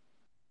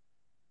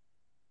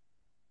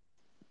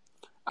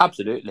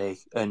 Absolutely.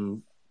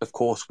 And of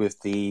course, with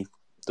the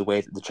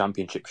way that the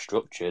championship's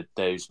structured,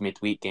 those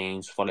midweek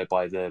games followed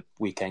by the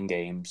weekend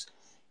games,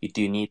 you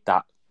do need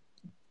that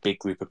big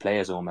group of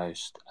players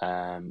almost.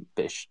 But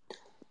it's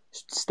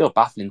still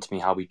baffling to me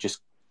how we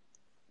just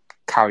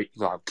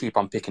keep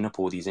on picking up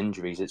all these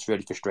injuries. It's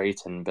really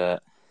frustrating,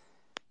 but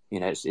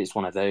it's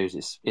one of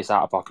those. It's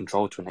out of our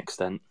control to an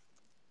extent.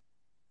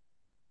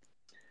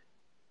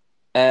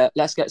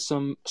 Let's get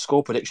some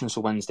score predictions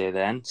for Wednesday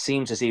then.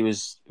 Seems as he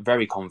was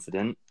very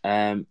confident.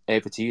 Over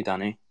to you,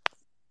 Danny.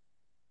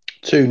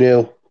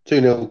 2-0.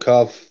 2-0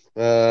 Cov.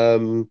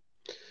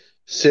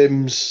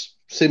 Sims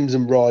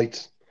and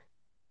Wright.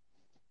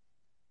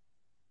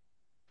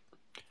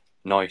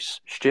 Nice.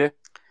 Stu?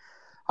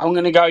 I'm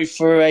going to go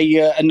for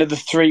another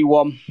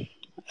 3-1.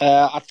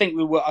 I think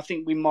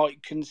we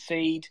might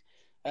concede,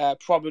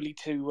 probably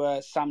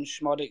to Sam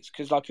Schmodix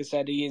because, like I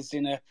said, he is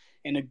in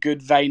a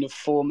good vein of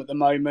form at the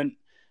moment.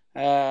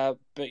 But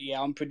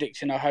yeah, I'm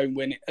predicting a home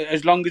win.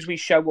 As long as we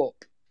show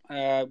up,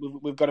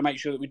 we've got to make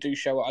sure that we do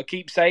show up. I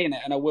keep saying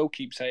it, and I will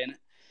keep saying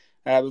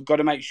it. We've got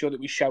to make sure that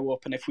we show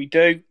up, and if we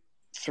do,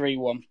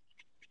 3-1.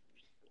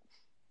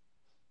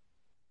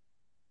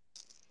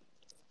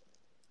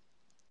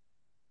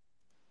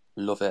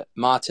 Love it.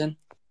 Martin?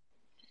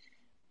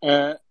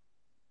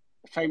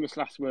 Famous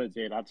last words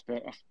here, lads,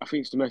 but I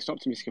think it's the most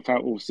optimistic I've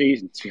felt all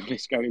season, to be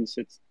honest, going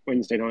into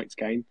Wednesday night's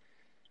game.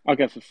 I'll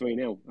go for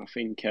 3-0.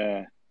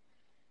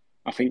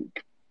 I think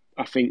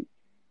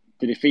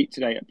the defeat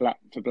today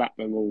for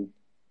Blackburn will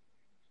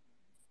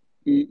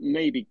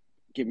maybe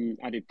give them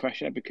added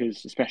pressure,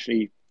 because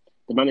especially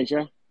the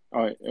manager,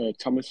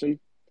 Thomason,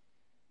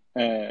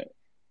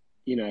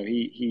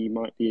 he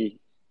might be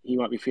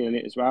feeling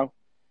it as well.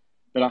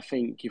 But I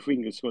think if we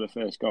can score the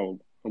first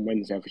goal on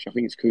Wednesday, which I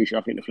think is crucial,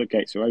 I think the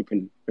floodgates are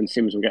open and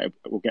Sims will get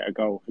a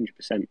goal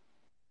 100%.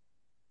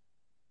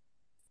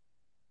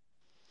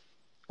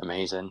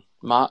 Amazing.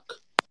 Mark?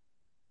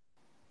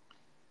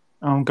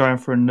 I'm going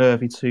for a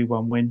nervy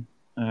 2-1 win.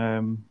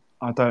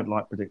 I don't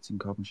like predicting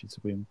Coventry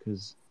to win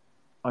because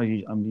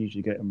I'm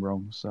usually getting them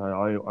wrong. So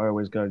I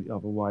always go the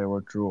other way, or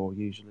a draw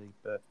usually.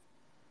 But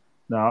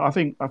no, I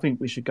think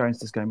we should go into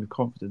this game with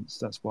confidence.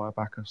 That's why I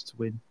back us to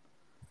win.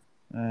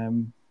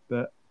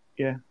 But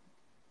yeah,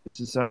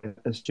 as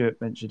Stuart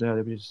mentioned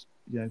earlier, we just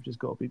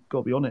got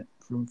to be on it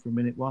from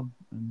minute one.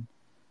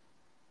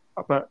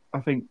 But I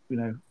think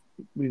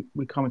we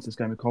come into this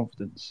game with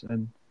confidence,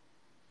 and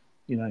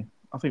I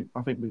think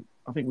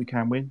we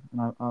can win,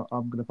 and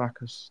I'm going to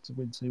back us to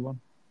win 2-1.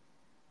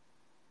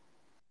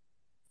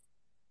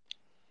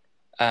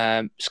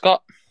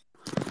 Scott?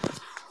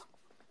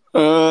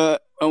 I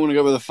want to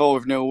go with a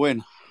 5-0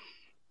 win.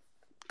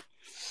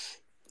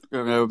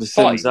 Going to go with the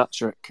Sims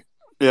hat-trick.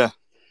 Yeah.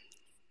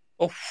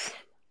 Oh,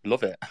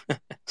 love it.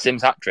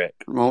 Sims hat-trick.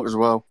 Might as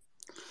well.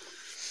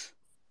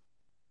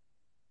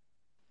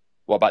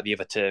 What about the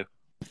other two?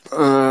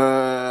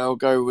 I'll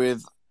go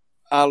with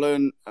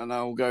Alan, and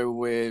I'll go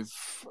with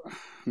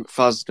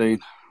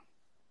McFadden.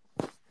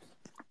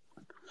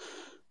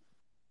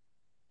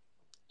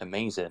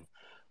 Amazing.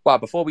 Well,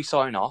 before we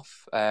sign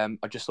off, I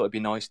just thought it'd be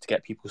nice to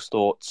get people's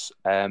thoughts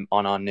on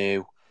our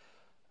new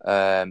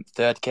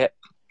third kit.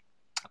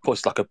 Of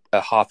course, like a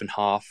half and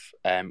half,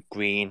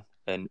 green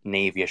and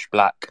navyish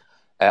black.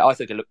 I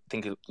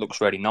think it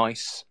looks really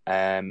nice.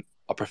 I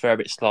prefer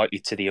it slightly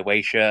to the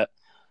away shirt.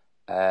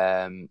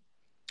 I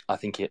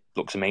think it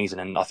looks amazing,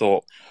 and I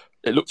thought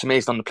it looked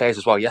amazing on the players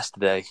as well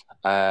yesterday.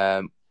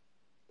 And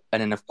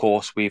then, of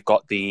course, we've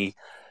got the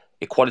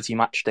Equality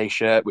Matchday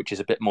shirt, which is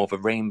a bit more of a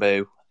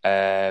rainbow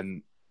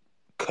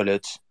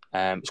coloured.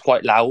 It's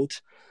quite loud,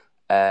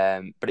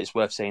 but it's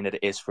worth saying that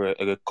it is for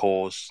a good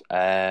cause,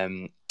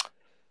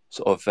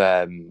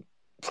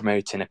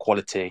 promoting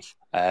equality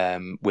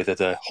with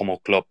other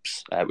Hummel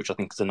clubs, which I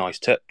think is a nice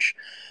touch.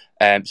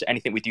 So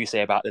anything we do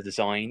say about the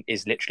design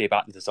is literally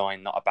about the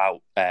design, not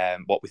about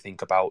what we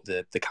think about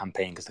the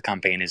campaign, because the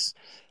campaign is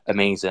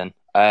amazing.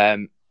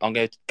 I'm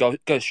going to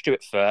go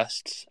Stuart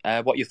first.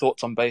 What are your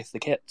thoughts on both the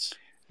kits?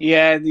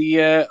 Yeah,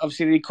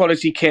 obviously the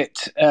Equality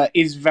kit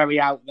is very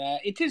out there.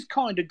 It is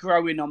kind of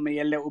growing on me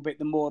a little bit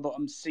the more that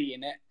I'm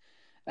seeing it.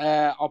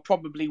 I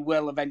probably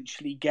will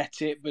eventually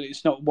get it, but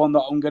it's not one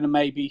that I'm going to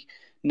maybe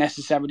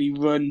necessarily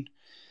run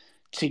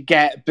to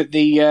get. But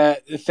the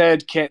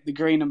third kit, the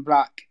green and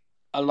black,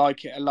 I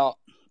like it a lot.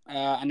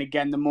 And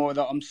again, the more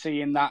that I'm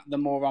seeing that, the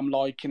more I'm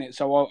liking it.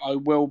 So I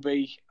will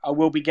be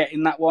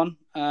getting that one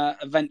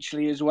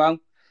eventually as well.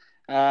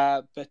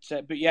 But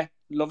yeah,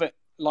 love it.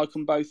 Like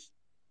them both.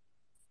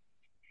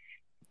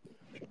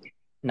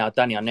 Now,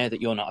 Danny, I know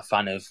that you're not a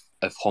fan of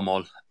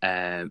Hummel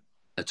at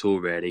all,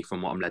 really,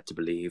 from what I'm led to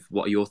believe.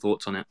 What are your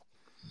thoughts on it?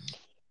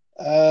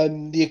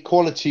 The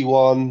Equality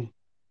one,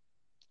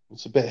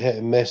 it's a bit hit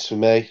and miss for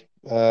me.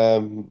 I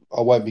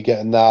won't be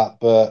getting that,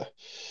 but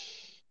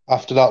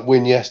after that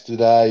win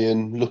yesterday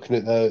and looking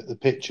at the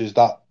pictures,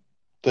 that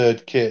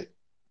third kit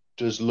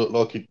does look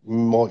like it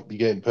might be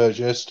getting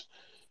purchased.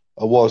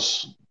 I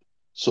was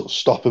sort of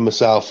stopping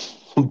myself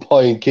from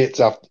buying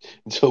kits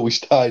until we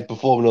started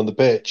performing on the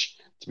pitch,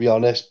 to be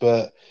honest.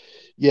 But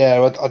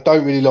yeah, I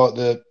don't really like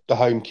the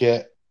home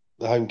kit.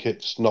 The home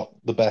kit's not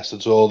the best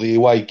at all. The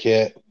away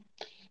kit,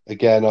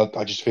 again,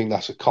 I just think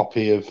that's a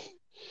copy of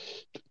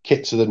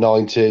kits of the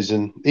 90s,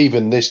 and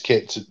even this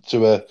kit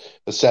to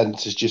a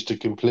sense is just a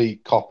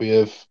complete copy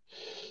of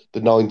the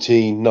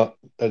 2019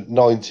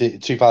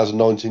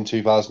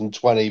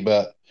 2020.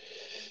 But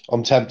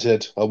I'm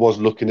tempted. I was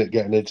looking at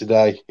getting it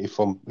today, if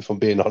I'm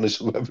being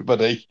honest with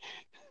everybody.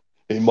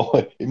 It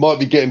might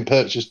be getting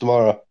purchased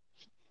tomorrow.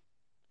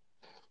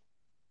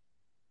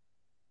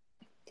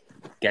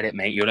 Get it,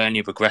 mate. You'll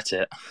only regret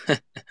it.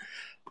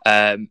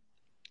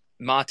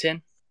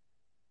 Martin?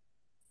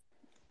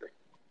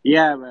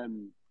 Yeah,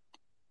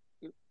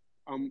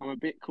 I'm a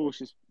bit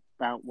cautious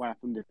about what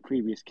happened with the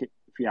previous kit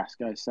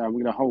fiasco, so I'm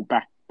going to hold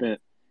back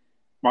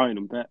buying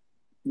them. But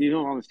in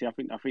all honesty, I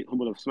think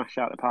Hummel have smashed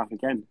out the park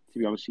again. To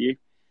be honest with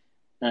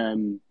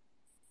you,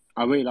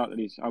 I really like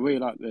these. I really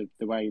like the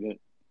way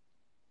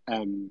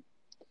that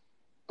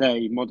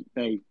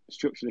they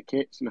structure the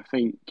kits, and I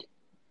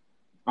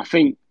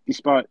think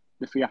despite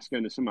the fiasco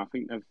in the summer, I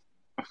think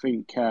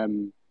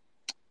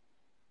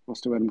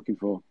what's the word I'm looking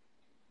for?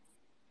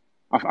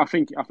 I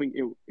think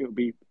it'll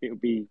be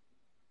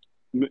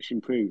much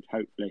improved,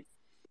 hopefully.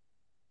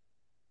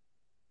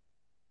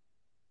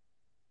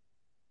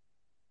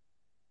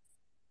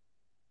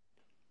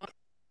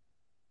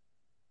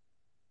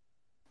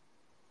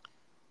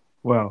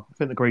 Well, I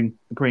think the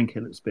green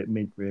kit looks a bit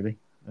mint, really.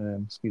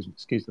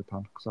 Excuse the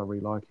pun, because I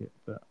really like it,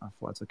 but I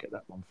thought I'd get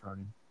that one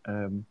thrown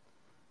in.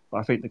 But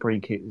I think the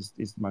green kit is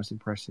the most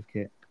impressive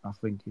kit. I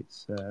think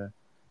it's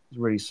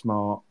really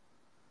smart.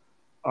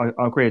 I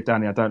agree with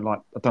Danny. I don't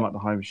like the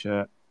home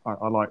shirt.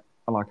 I like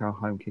our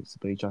home kits to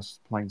be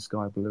just plain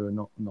sky blue and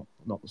not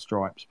the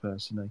stripes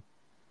personally.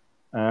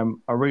 I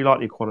really like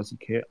the equality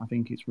kit. I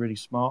think it's really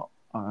smart.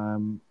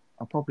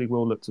 I probably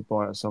will look to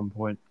buy it at some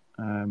point.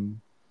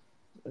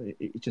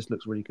 It just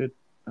looks really good.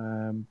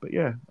 But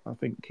yeah, I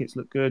think the kits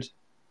look good.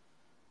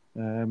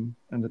 And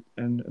the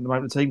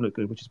moment the team look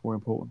good, which is more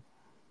important.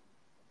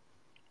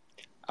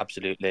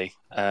 Absolutely.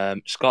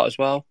 Scott as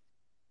well?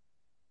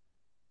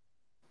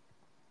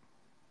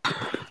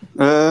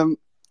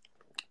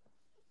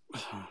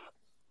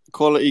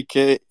 Quality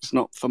kit, it's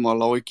not for my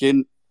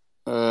liking.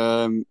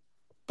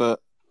 But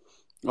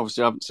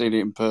obviously I haven't seen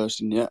it in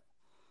person yet.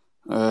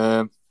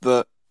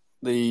 But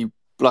the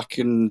black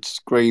and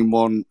green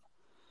one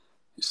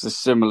is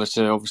similar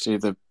to obviously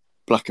the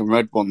black and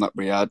red one that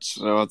we had.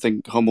 So I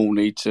think Hummel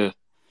need to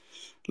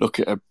look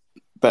at a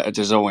better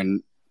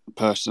design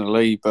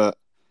personally, but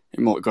it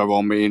might go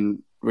on me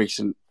in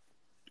recent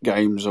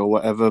games or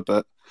whatever.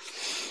 But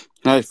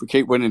no, if we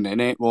keep winning in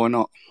it, why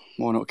not?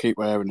 Why not keep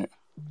wearing it?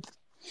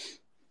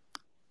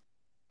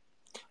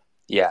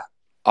 Yeah,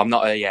 I'm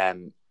not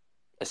a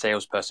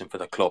salesperson for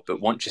the club, but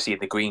once you see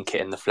the green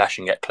kit in the flesh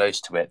and get close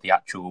to it, the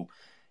actual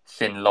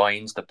thin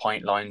lines, the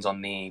point lines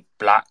on the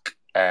black,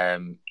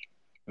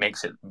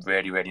 makes it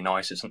really, really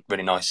nice. It's a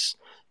really nice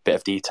bit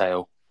of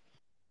detail.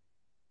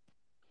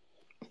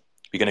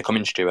 You're going to come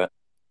in, Stuart?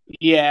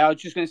 Yeah, I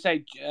was just going to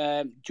say,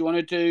 do you want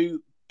to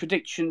do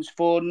predictions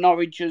for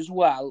Norwich as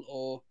well,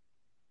 or?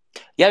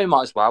 Yeah, we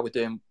might as well. We're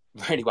doing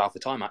really well for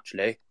time,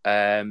 actually.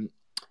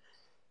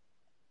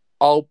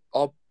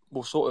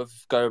 We'll sort of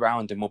go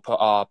around and we'll put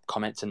our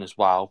comments in as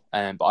well.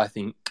 But I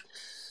think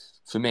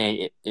for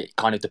me, it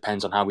kind of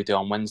depends on how we do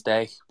on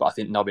Wednesday. But I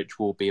think Norwich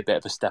will be a bit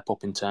of a step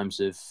up in terms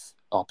of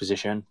our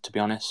position, to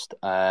be honest.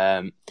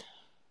 I'm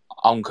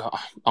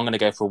going to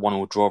go for a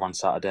 1-1 draw on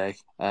Saturday.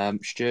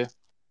 Stu?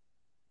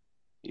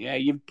 Yeah,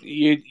 you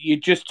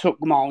just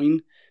took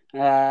mine. So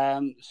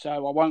I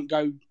won't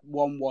go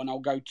 1-1. I'll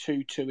go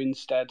 2-2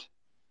 instead.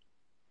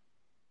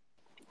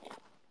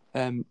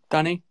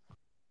 Danny?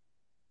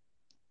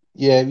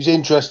 Yeah, it was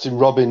interesting.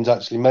 Robbins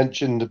actually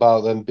mentioned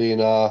about them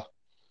being our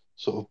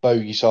sort of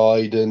bogey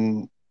side,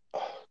 and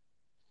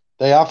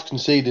they have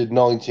conceded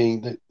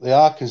 19. They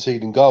are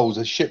conceding goals.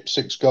 They shipped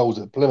 6 goals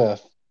at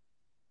Plymouth.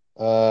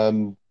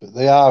 But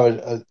they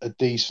are a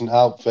decent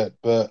outfit.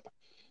 But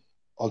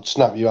I'd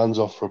snap your hands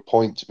off for a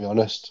point, to be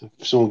honest.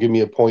 If someone give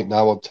me a point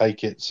now, I'd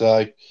take it.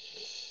 So,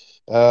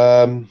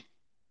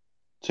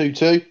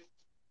 2-2.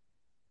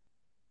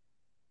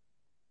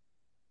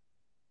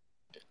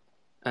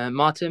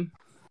 Martin?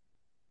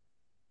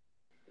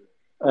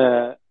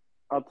 I'd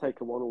take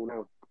a 1-1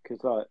 now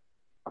because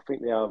I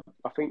think they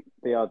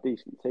are a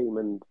decent team,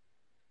 and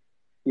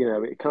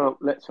it can't.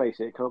 Let's face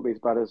it can't be as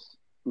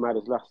mad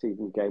as last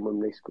season's game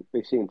when they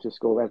seem to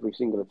score every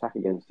single attack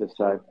against us.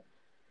 So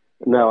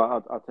no,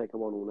 I'd take a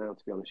 1-1 now,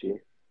 to be honest with you.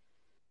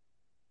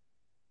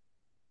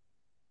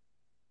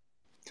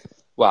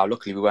 Wow,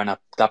 luckily we won't have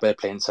Dabber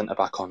playing centre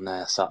back on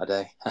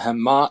Saturday.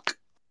 Mark?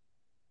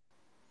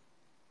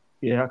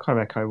 Yeah, I kind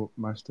of echo what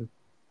most of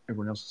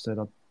everyone else has said.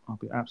 I'll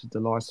be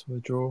absolutely delighted with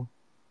a draw.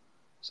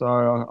 So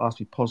I'll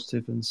be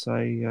positive and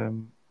say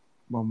 1-1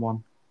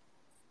 for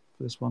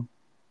this one.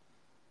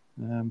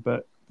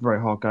 But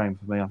very hard game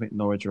for me. I think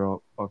Norwich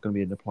are going to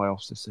be in the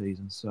playoffs this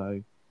season,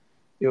 so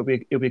it'll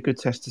be a good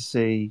test to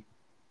see,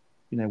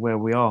 where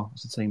we are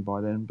as a team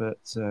by then. But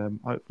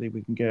hopefully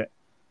we can get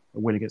a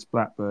win against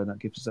Blackburn. That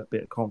gives us that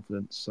bit of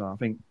confidence. So I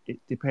think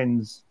it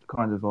depends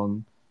kind of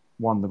on,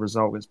 one, the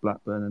result against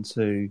Blackburn, and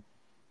two,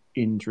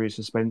 injury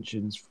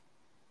suspensions.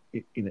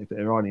 If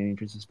there are any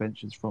injury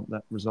suspensions from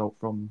that result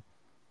from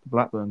the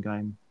Blackburn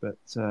game. But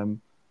I'll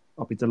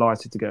be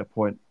delighted to get a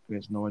point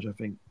against Norwich. I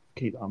think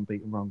keep the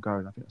unbeaten run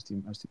going. I think that's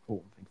the most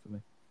important thing for me.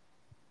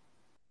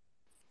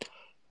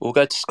 We'll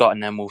go to Scott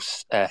and then we'll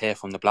hear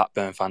from the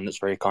Blackburn fan that's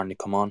very kindly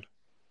come on.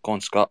 Go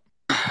on, Scott.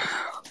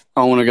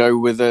 I want to go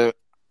with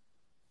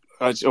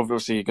it's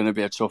obviously going to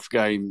be a tough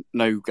game.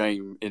 No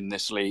game in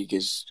this league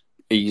is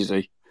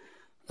easy.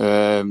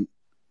 So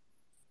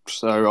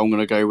I'm going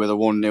to go with a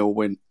 1-0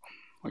 win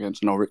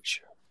against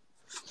Norwich.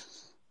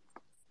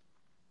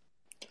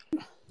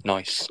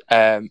 Nice.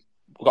 We've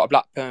got a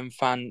Blackburn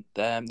fan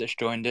that's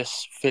joined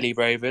us, Philly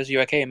Rovers. You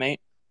okay, mate?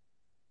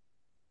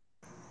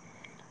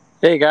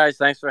 Hey guys,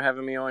 thanks for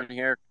having me on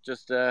here.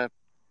 Just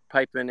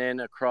piping in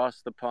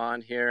across the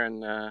pond here,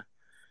 and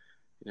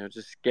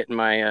just getting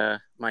my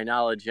my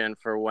knowledge in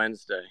for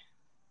Wednesday.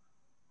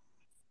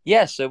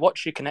 Yeah. So,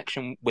 what's your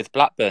connection with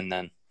Blackburn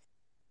then?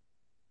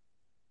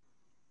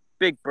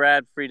 Big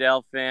Brad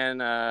Friedel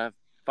fan.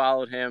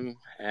 Followed him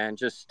and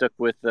just stuck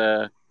with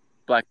the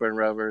Blackburn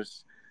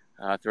Rovers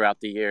throughout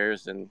the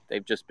years, and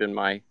they've just been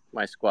my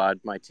squad,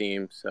 my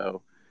team.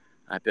 So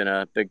I've been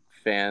a big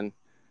fan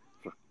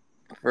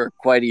for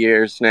quite a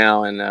years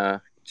now, and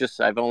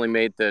I've only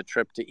made the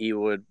trip to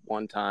Ewood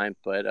one time,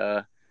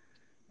 but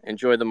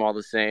enjoy them all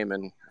the same.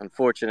 And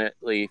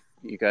unfortunately,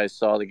 you guys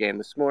saw the game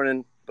this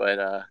morning,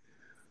 but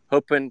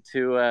hoping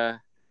to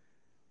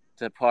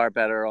par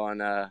better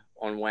on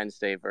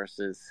Wednesday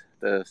versus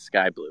the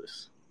Sky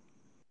Blues.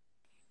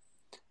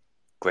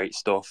 Great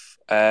stuff.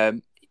 Are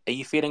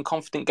you feeling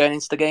confident going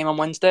into the game on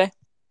Wednesday?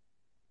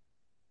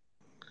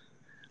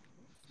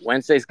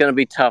 Wednesday's going to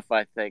be tough,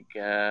 I think.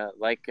 I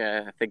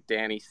think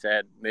Danny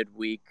said,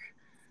 midweek,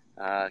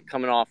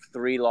 coming off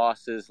 3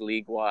 losses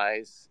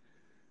league-wise,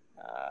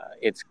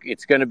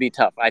 it's going to be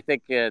tough. I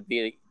think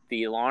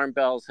the alarm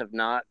bells have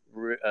not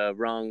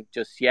rung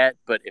just yet,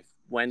 but if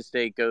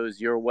Wednesday goes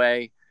your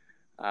way,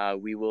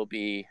 we will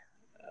be,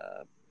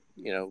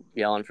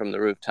 yelling from the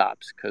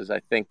rooftops, because I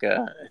think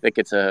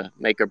it's a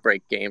make or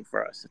break game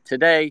for us.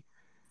 Today,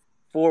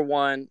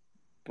 4-1,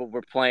 but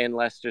we're playing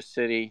Leicester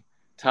City,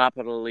 top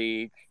of the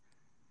league.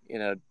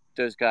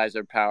 Those guys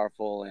are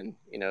powerful, and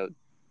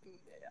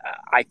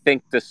I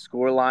think the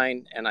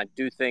scoreline, and I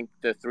do think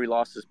the 3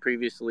 losses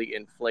previously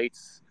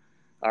inflates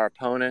our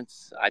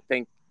opponents. I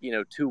think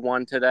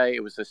 2-1 today.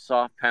 It was a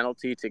soft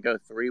penalty to go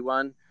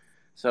 3-1.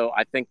 So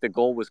I think the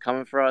goal was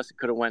coming for us. It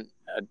could have went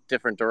a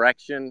different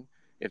direction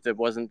if there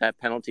wasn't that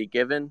penalty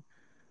given.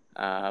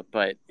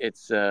 But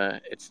it's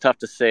tough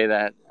to say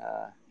that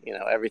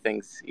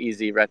everything's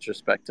easy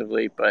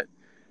retrospectively. But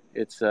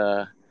it's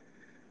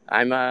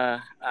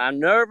I'm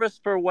nervous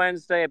for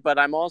Wednesday, but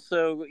I'm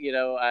also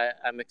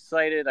I'm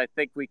excited. I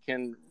think we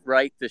can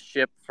right the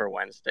ship for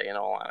Wednesday. In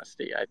all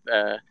honesty,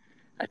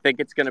 I think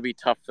it's going to be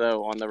tough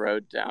though on the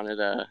road down at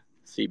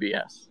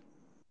CBS.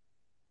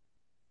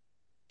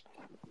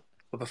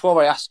 But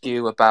before I ask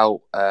you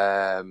about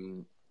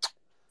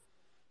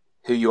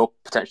who you're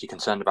potentially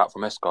concerned about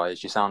from us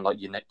guys, you sound like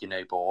you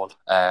know ball.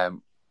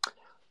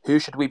 Who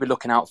should we be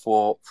looking out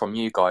for from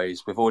you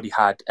guys? We've already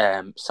had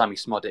Sammy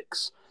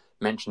Smodics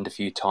mentioned a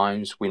few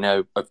times. We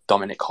know of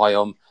Dominic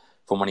Hyam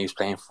from when he was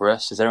playing for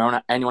us. Is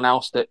there anyone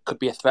else that could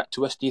be a threat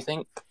to us, do you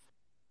think?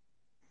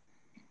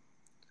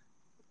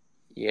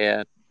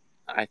 Yeah,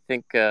 I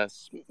think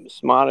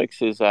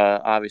Smodics is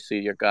obviously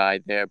your guy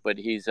there, but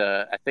he's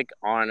I think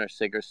Arnar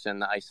Sigurdsson,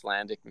 the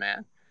Icelandic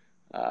man.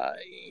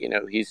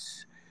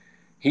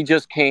 He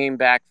just came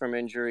back from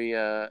injury.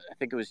 I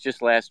think it was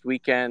just last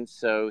weekend,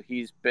 so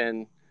he's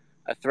been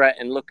a threat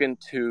and looking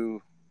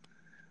to.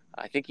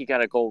 I think he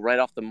got a goal right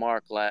off the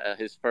mark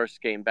his first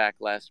game back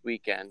last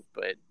weekend,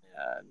 but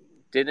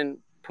didn't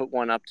put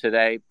one up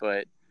today.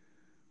 But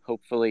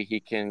hopefully he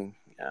can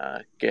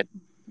get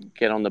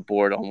on the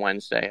board on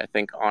Wednesday. I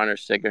think Arnar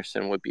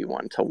Sigurdsson would be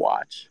one to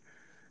watch.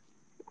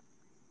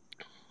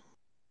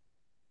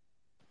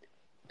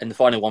 And the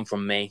final one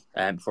from me,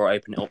 before I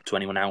open it up to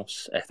anyone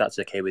else, if that's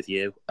okay with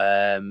you.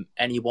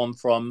 Anyone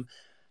from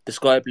the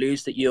Sky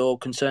Blues that you're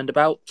concerned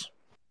about?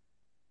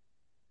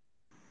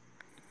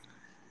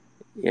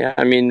 Yeah,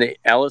 I mean, the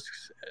Ellis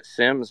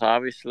Sims,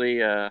 obviously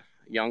a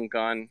young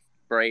gun,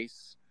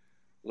 brace,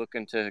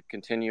 looking to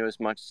continue as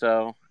much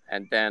so.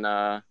 And then,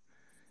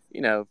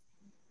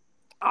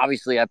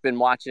 obviously I've been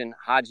watching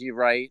Haji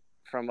Wright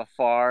from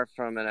afar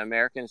from an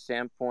American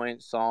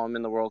standpoint. Saw him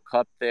in the World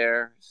Cup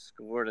there,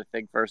 scored, I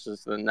think,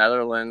 versus the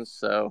Netherlands.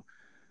 So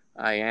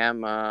I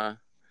am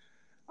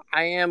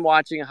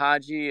watching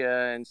Haji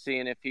and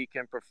seeing if he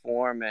can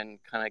perform and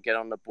kind of get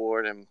on the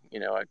board. And,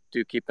 I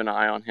do keep an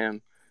eye on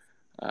him.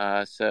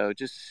 So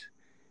just,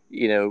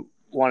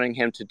 wanting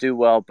him to do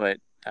well, but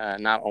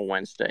not on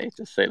Wednesday,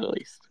 to say the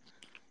least.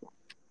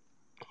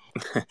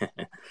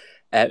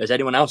 Has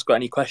anyone else got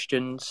any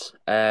questions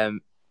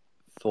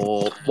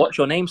for... What's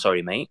your name?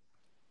 Sorry, mate.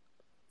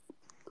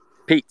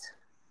 Pete.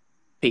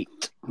 I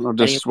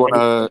just want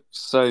to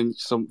say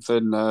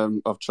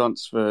something. I've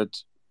transferred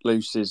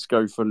Lucy's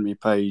GoFundMe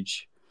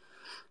page.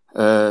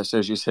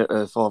 Says she's hit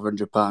a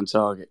 £500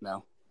 target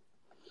now.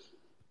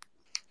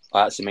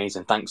 Oh, that's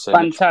amazing. Thanks so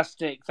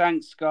Fantastic. Much.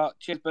 Thanks, Scott.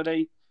 Cheers,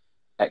 buddy.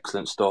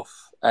 Excellent stuff.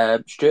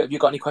 Stuart, have you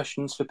got any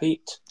questions for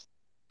Pete?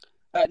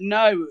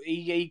 No,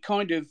 he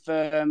kind of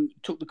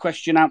took the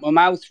question out of my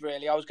mouth,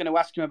 really. I was going to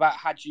ask him about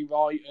Haji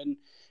Wright. And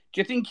do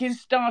you think he's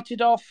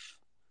started off...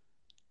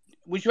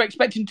 Was you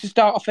expecting to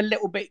start off a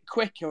little bit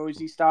quicker, or has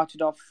he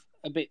started off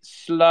a bit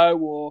slow,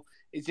 or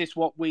is this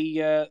what we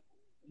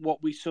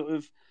sort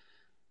of...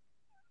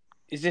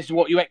 Is this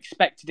what you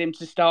expected him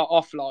to start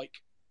off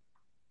like?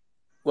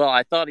 Well,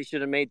 I thought he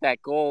should have made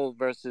that goal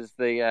versus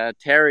the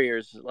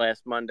Terriers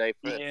last Monday,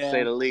 to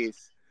say the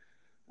least.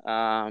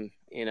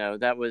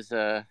 That was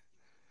a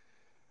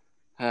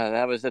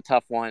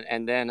tough one.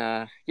 And then,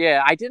 I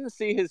didn't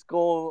see his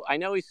goal. I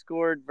know he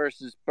scored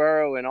versus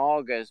Borough in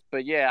August,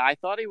 but I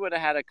thought he would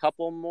have had a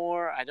couple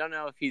more. I don't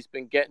know if he's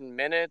been getting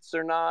minutes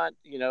or not,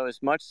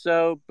 as much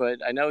so, but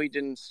I know he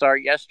didn't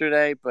start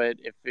yesterday, but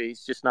if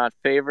he's just not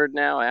favored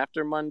now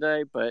after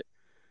Monday, but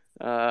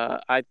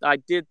I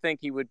did think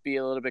he would be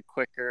a little bit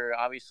quicker,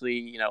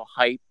 obviously,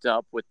 hyped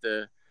up with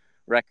the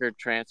record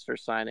transfer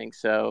signing.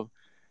 So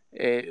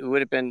it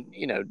would have been,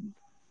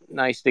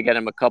 nice to get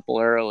him a couple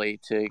early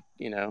to,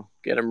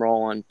 get him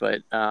rolling.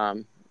 But,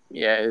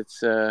 yeah,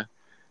 it's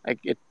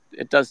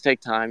it does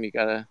take time. You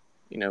gotta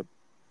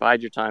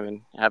bide your time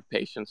and have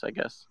patience, I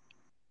guess.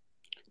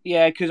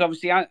 Yeah, because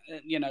obviously,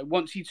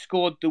 once he'd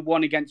scored the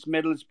one against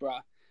Middlesbrough,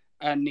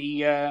 and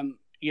he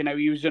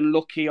was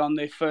unlucky on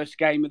the first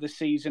game of the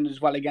season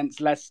as well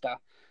against Leicester,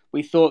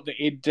 we thought that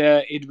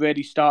he'd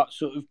really start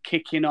sort of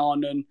kicking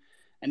on, and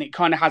it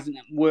kind of hasn't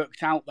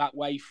worked out that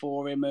way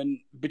for him. And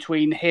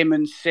between him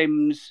and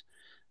Sims,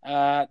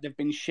 they've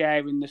been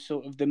sharing the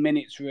sort of the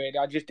minutes. Really,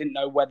 I just didn't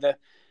know whether,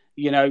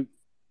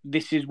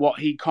 this is what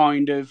he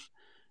kind of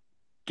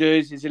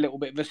does, is a little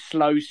bit of a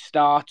slow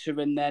starter,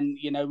 and then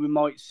we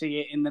might see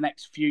it in the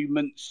next few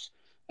months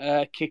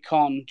kick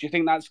on. Do you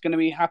think that's going to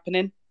be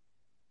happening?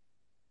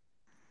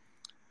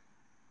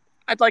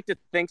 I'd like to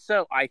think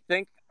so. I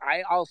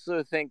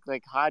also think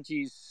like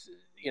Haji's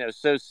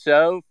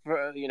so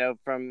for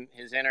from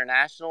his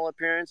international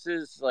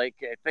appearances. Like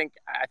I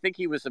think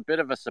he was a bit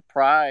of a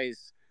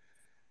surprise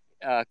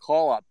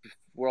call up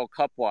World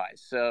Cup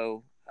wise.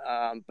 So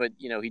but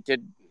he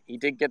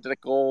did get to the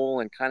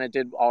goal and kind of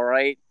did all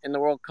right in the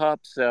World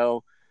Cup.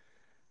 So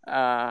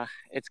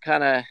it's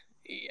kind of,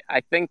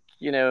 I think,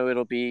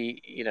 it'll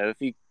be, it'll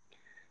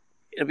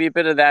be a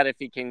bit of that if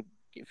he can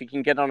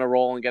get on a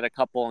roll and get a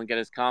couple and get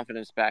his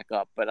confidence back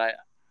up. But I'd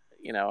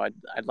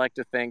like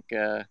to think,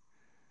 I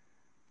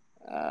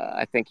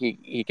think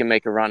he can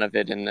make a run of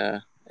it in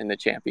the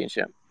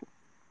championship.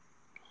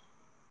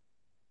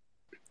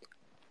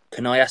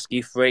 Can I ask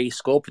you for a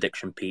score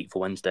prediction, Pete, for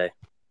Wednesday?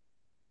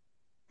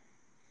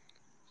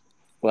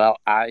 Well,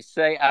 I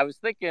was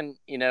thinking,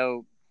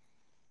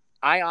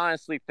 I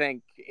honestly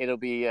think it'll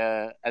be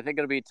a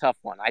tough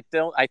one. I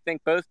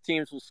think both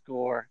teams will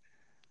score.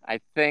 I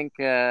think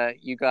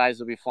you guys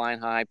will be flying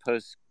high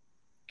post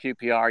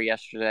QPR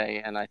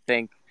yesterday, and I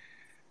think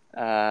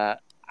I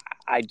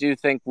do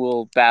think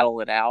we'll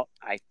battle it out.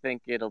 I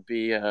think it'll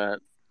be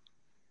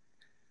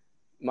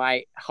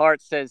my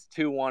heart says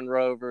 2-1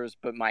 Rovers,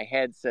 but my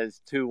head says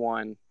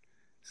 2-1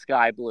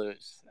 Sky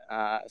Blues.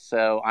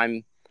 So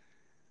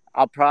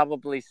I'll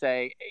probably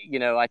say,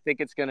 I think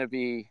it's going to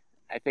be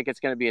a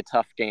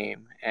tough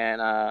game,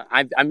 and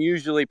I'm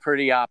usually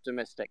pretty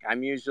optimistic. I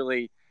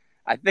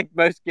think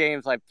most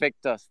games I've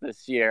picked us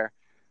this year.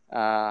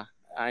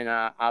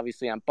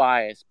 Obviously I'm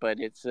biased, but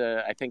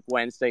I think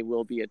Wednesday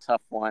will be a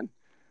tough one.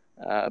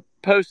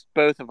 Post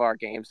both of our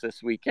games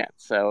this weekend,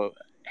 so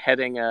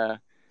heading.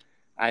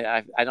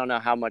 I don't know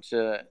how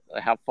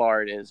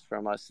far it is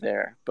from us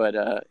there, but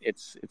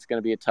it's going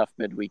to be a tough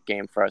midweek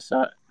game for us.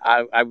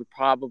 I would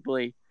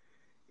probably,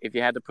 if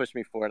you had to push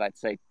me for it, I'd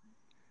say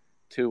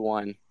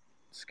 2-1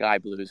 Sky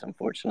Blues,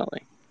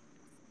 unfortunately.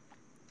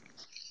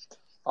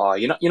 Oh,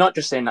 you're not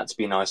just saying that to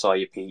be nice, are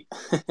you, Pete?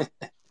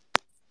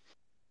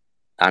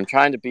 I'm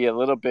trying to be a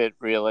little bit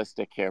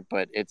realistic here,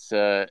 but it's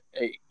I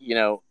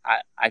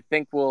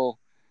think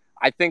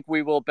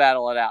we will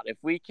battle it out if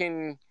we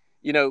can.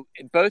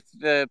 Both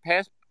the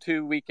past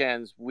 2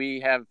 weekends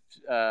we have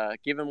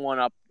given one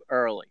up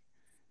early,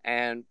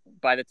 and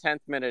by the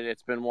 10th minute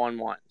it's been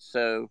 1-1.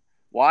 So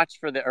watch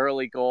for the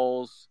early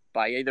goals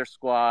by either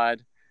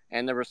squad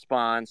and the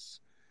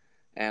response.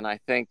 And I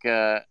think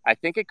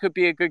it could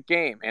be a good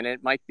game, and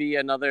it might be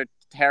another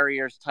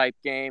Terriers type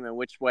game. And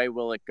which way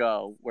will it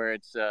go? Where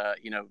it's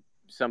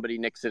somebody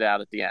nicks it out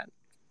at the end.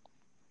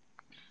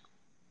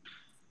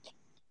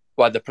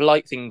 Well, the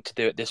polite thing to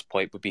do at this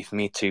point would be for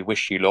me to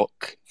wish you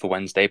luck for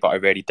Wednesday, but I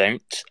really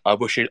don't. I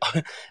wish you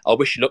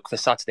luck for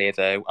Saturday,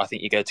 though. I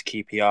think you go to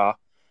QPR.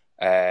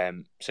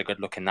 So good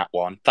luck in that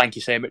one. Thank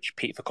you so much,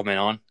 Pete, for coming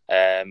on.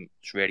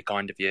 It's really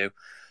kind of you.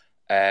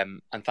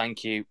 And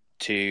thank you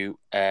to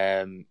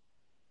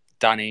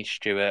Danny,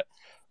 Stuart,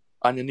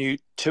 and the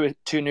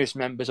two newest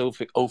members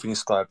of All Things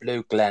Sky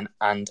Blue, Glenn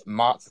and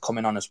Mark, for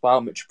coming on as well.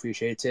 Much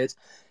appreciated.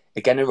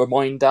 Again, a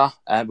reminder,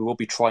 we will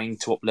be trying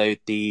to upload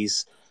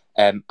these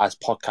as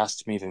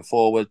podcasts moving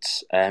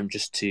forwards,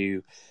 just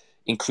to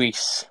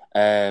increase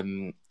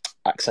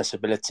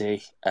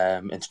accessibility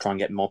and to try and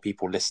get more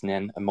people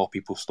listening and more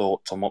people's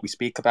thoughts on what we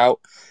speak about.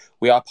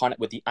 We are partnered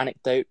with The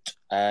Anecdote.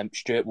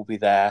 Stuart will be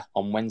there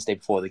on Wednesday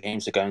before the game,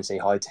 so go and say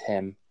hi to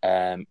him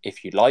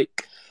if you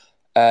like.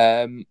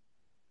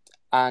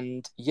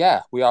 And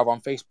yeah, we are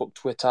on Facebook,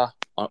 Twitter,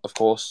 of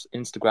course,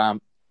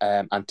 Instagram,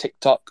 and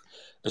TikTok,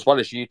 as well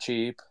as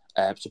YouTube.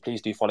 So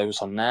please do follow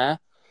us on there.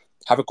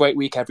 Have a great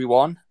week,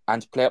 everyone,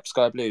 and play up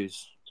Sky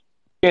Blues.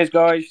 Cheers,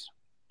 guys.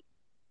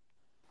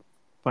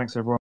 Thanks,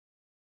 everyone.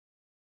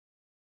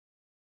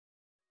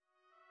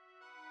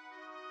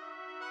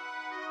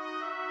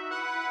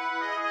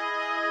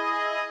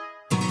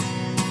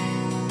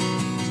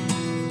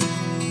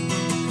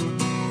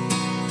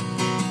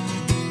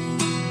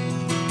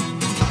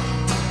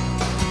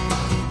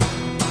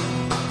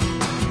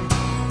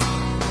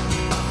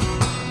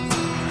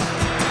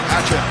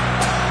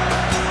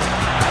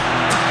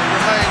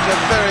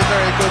 Very,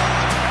 very good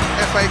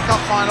FA Cup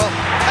final.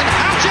 And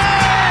Hatchin!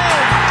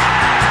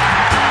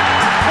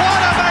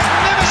 What a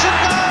magnificent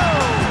goal!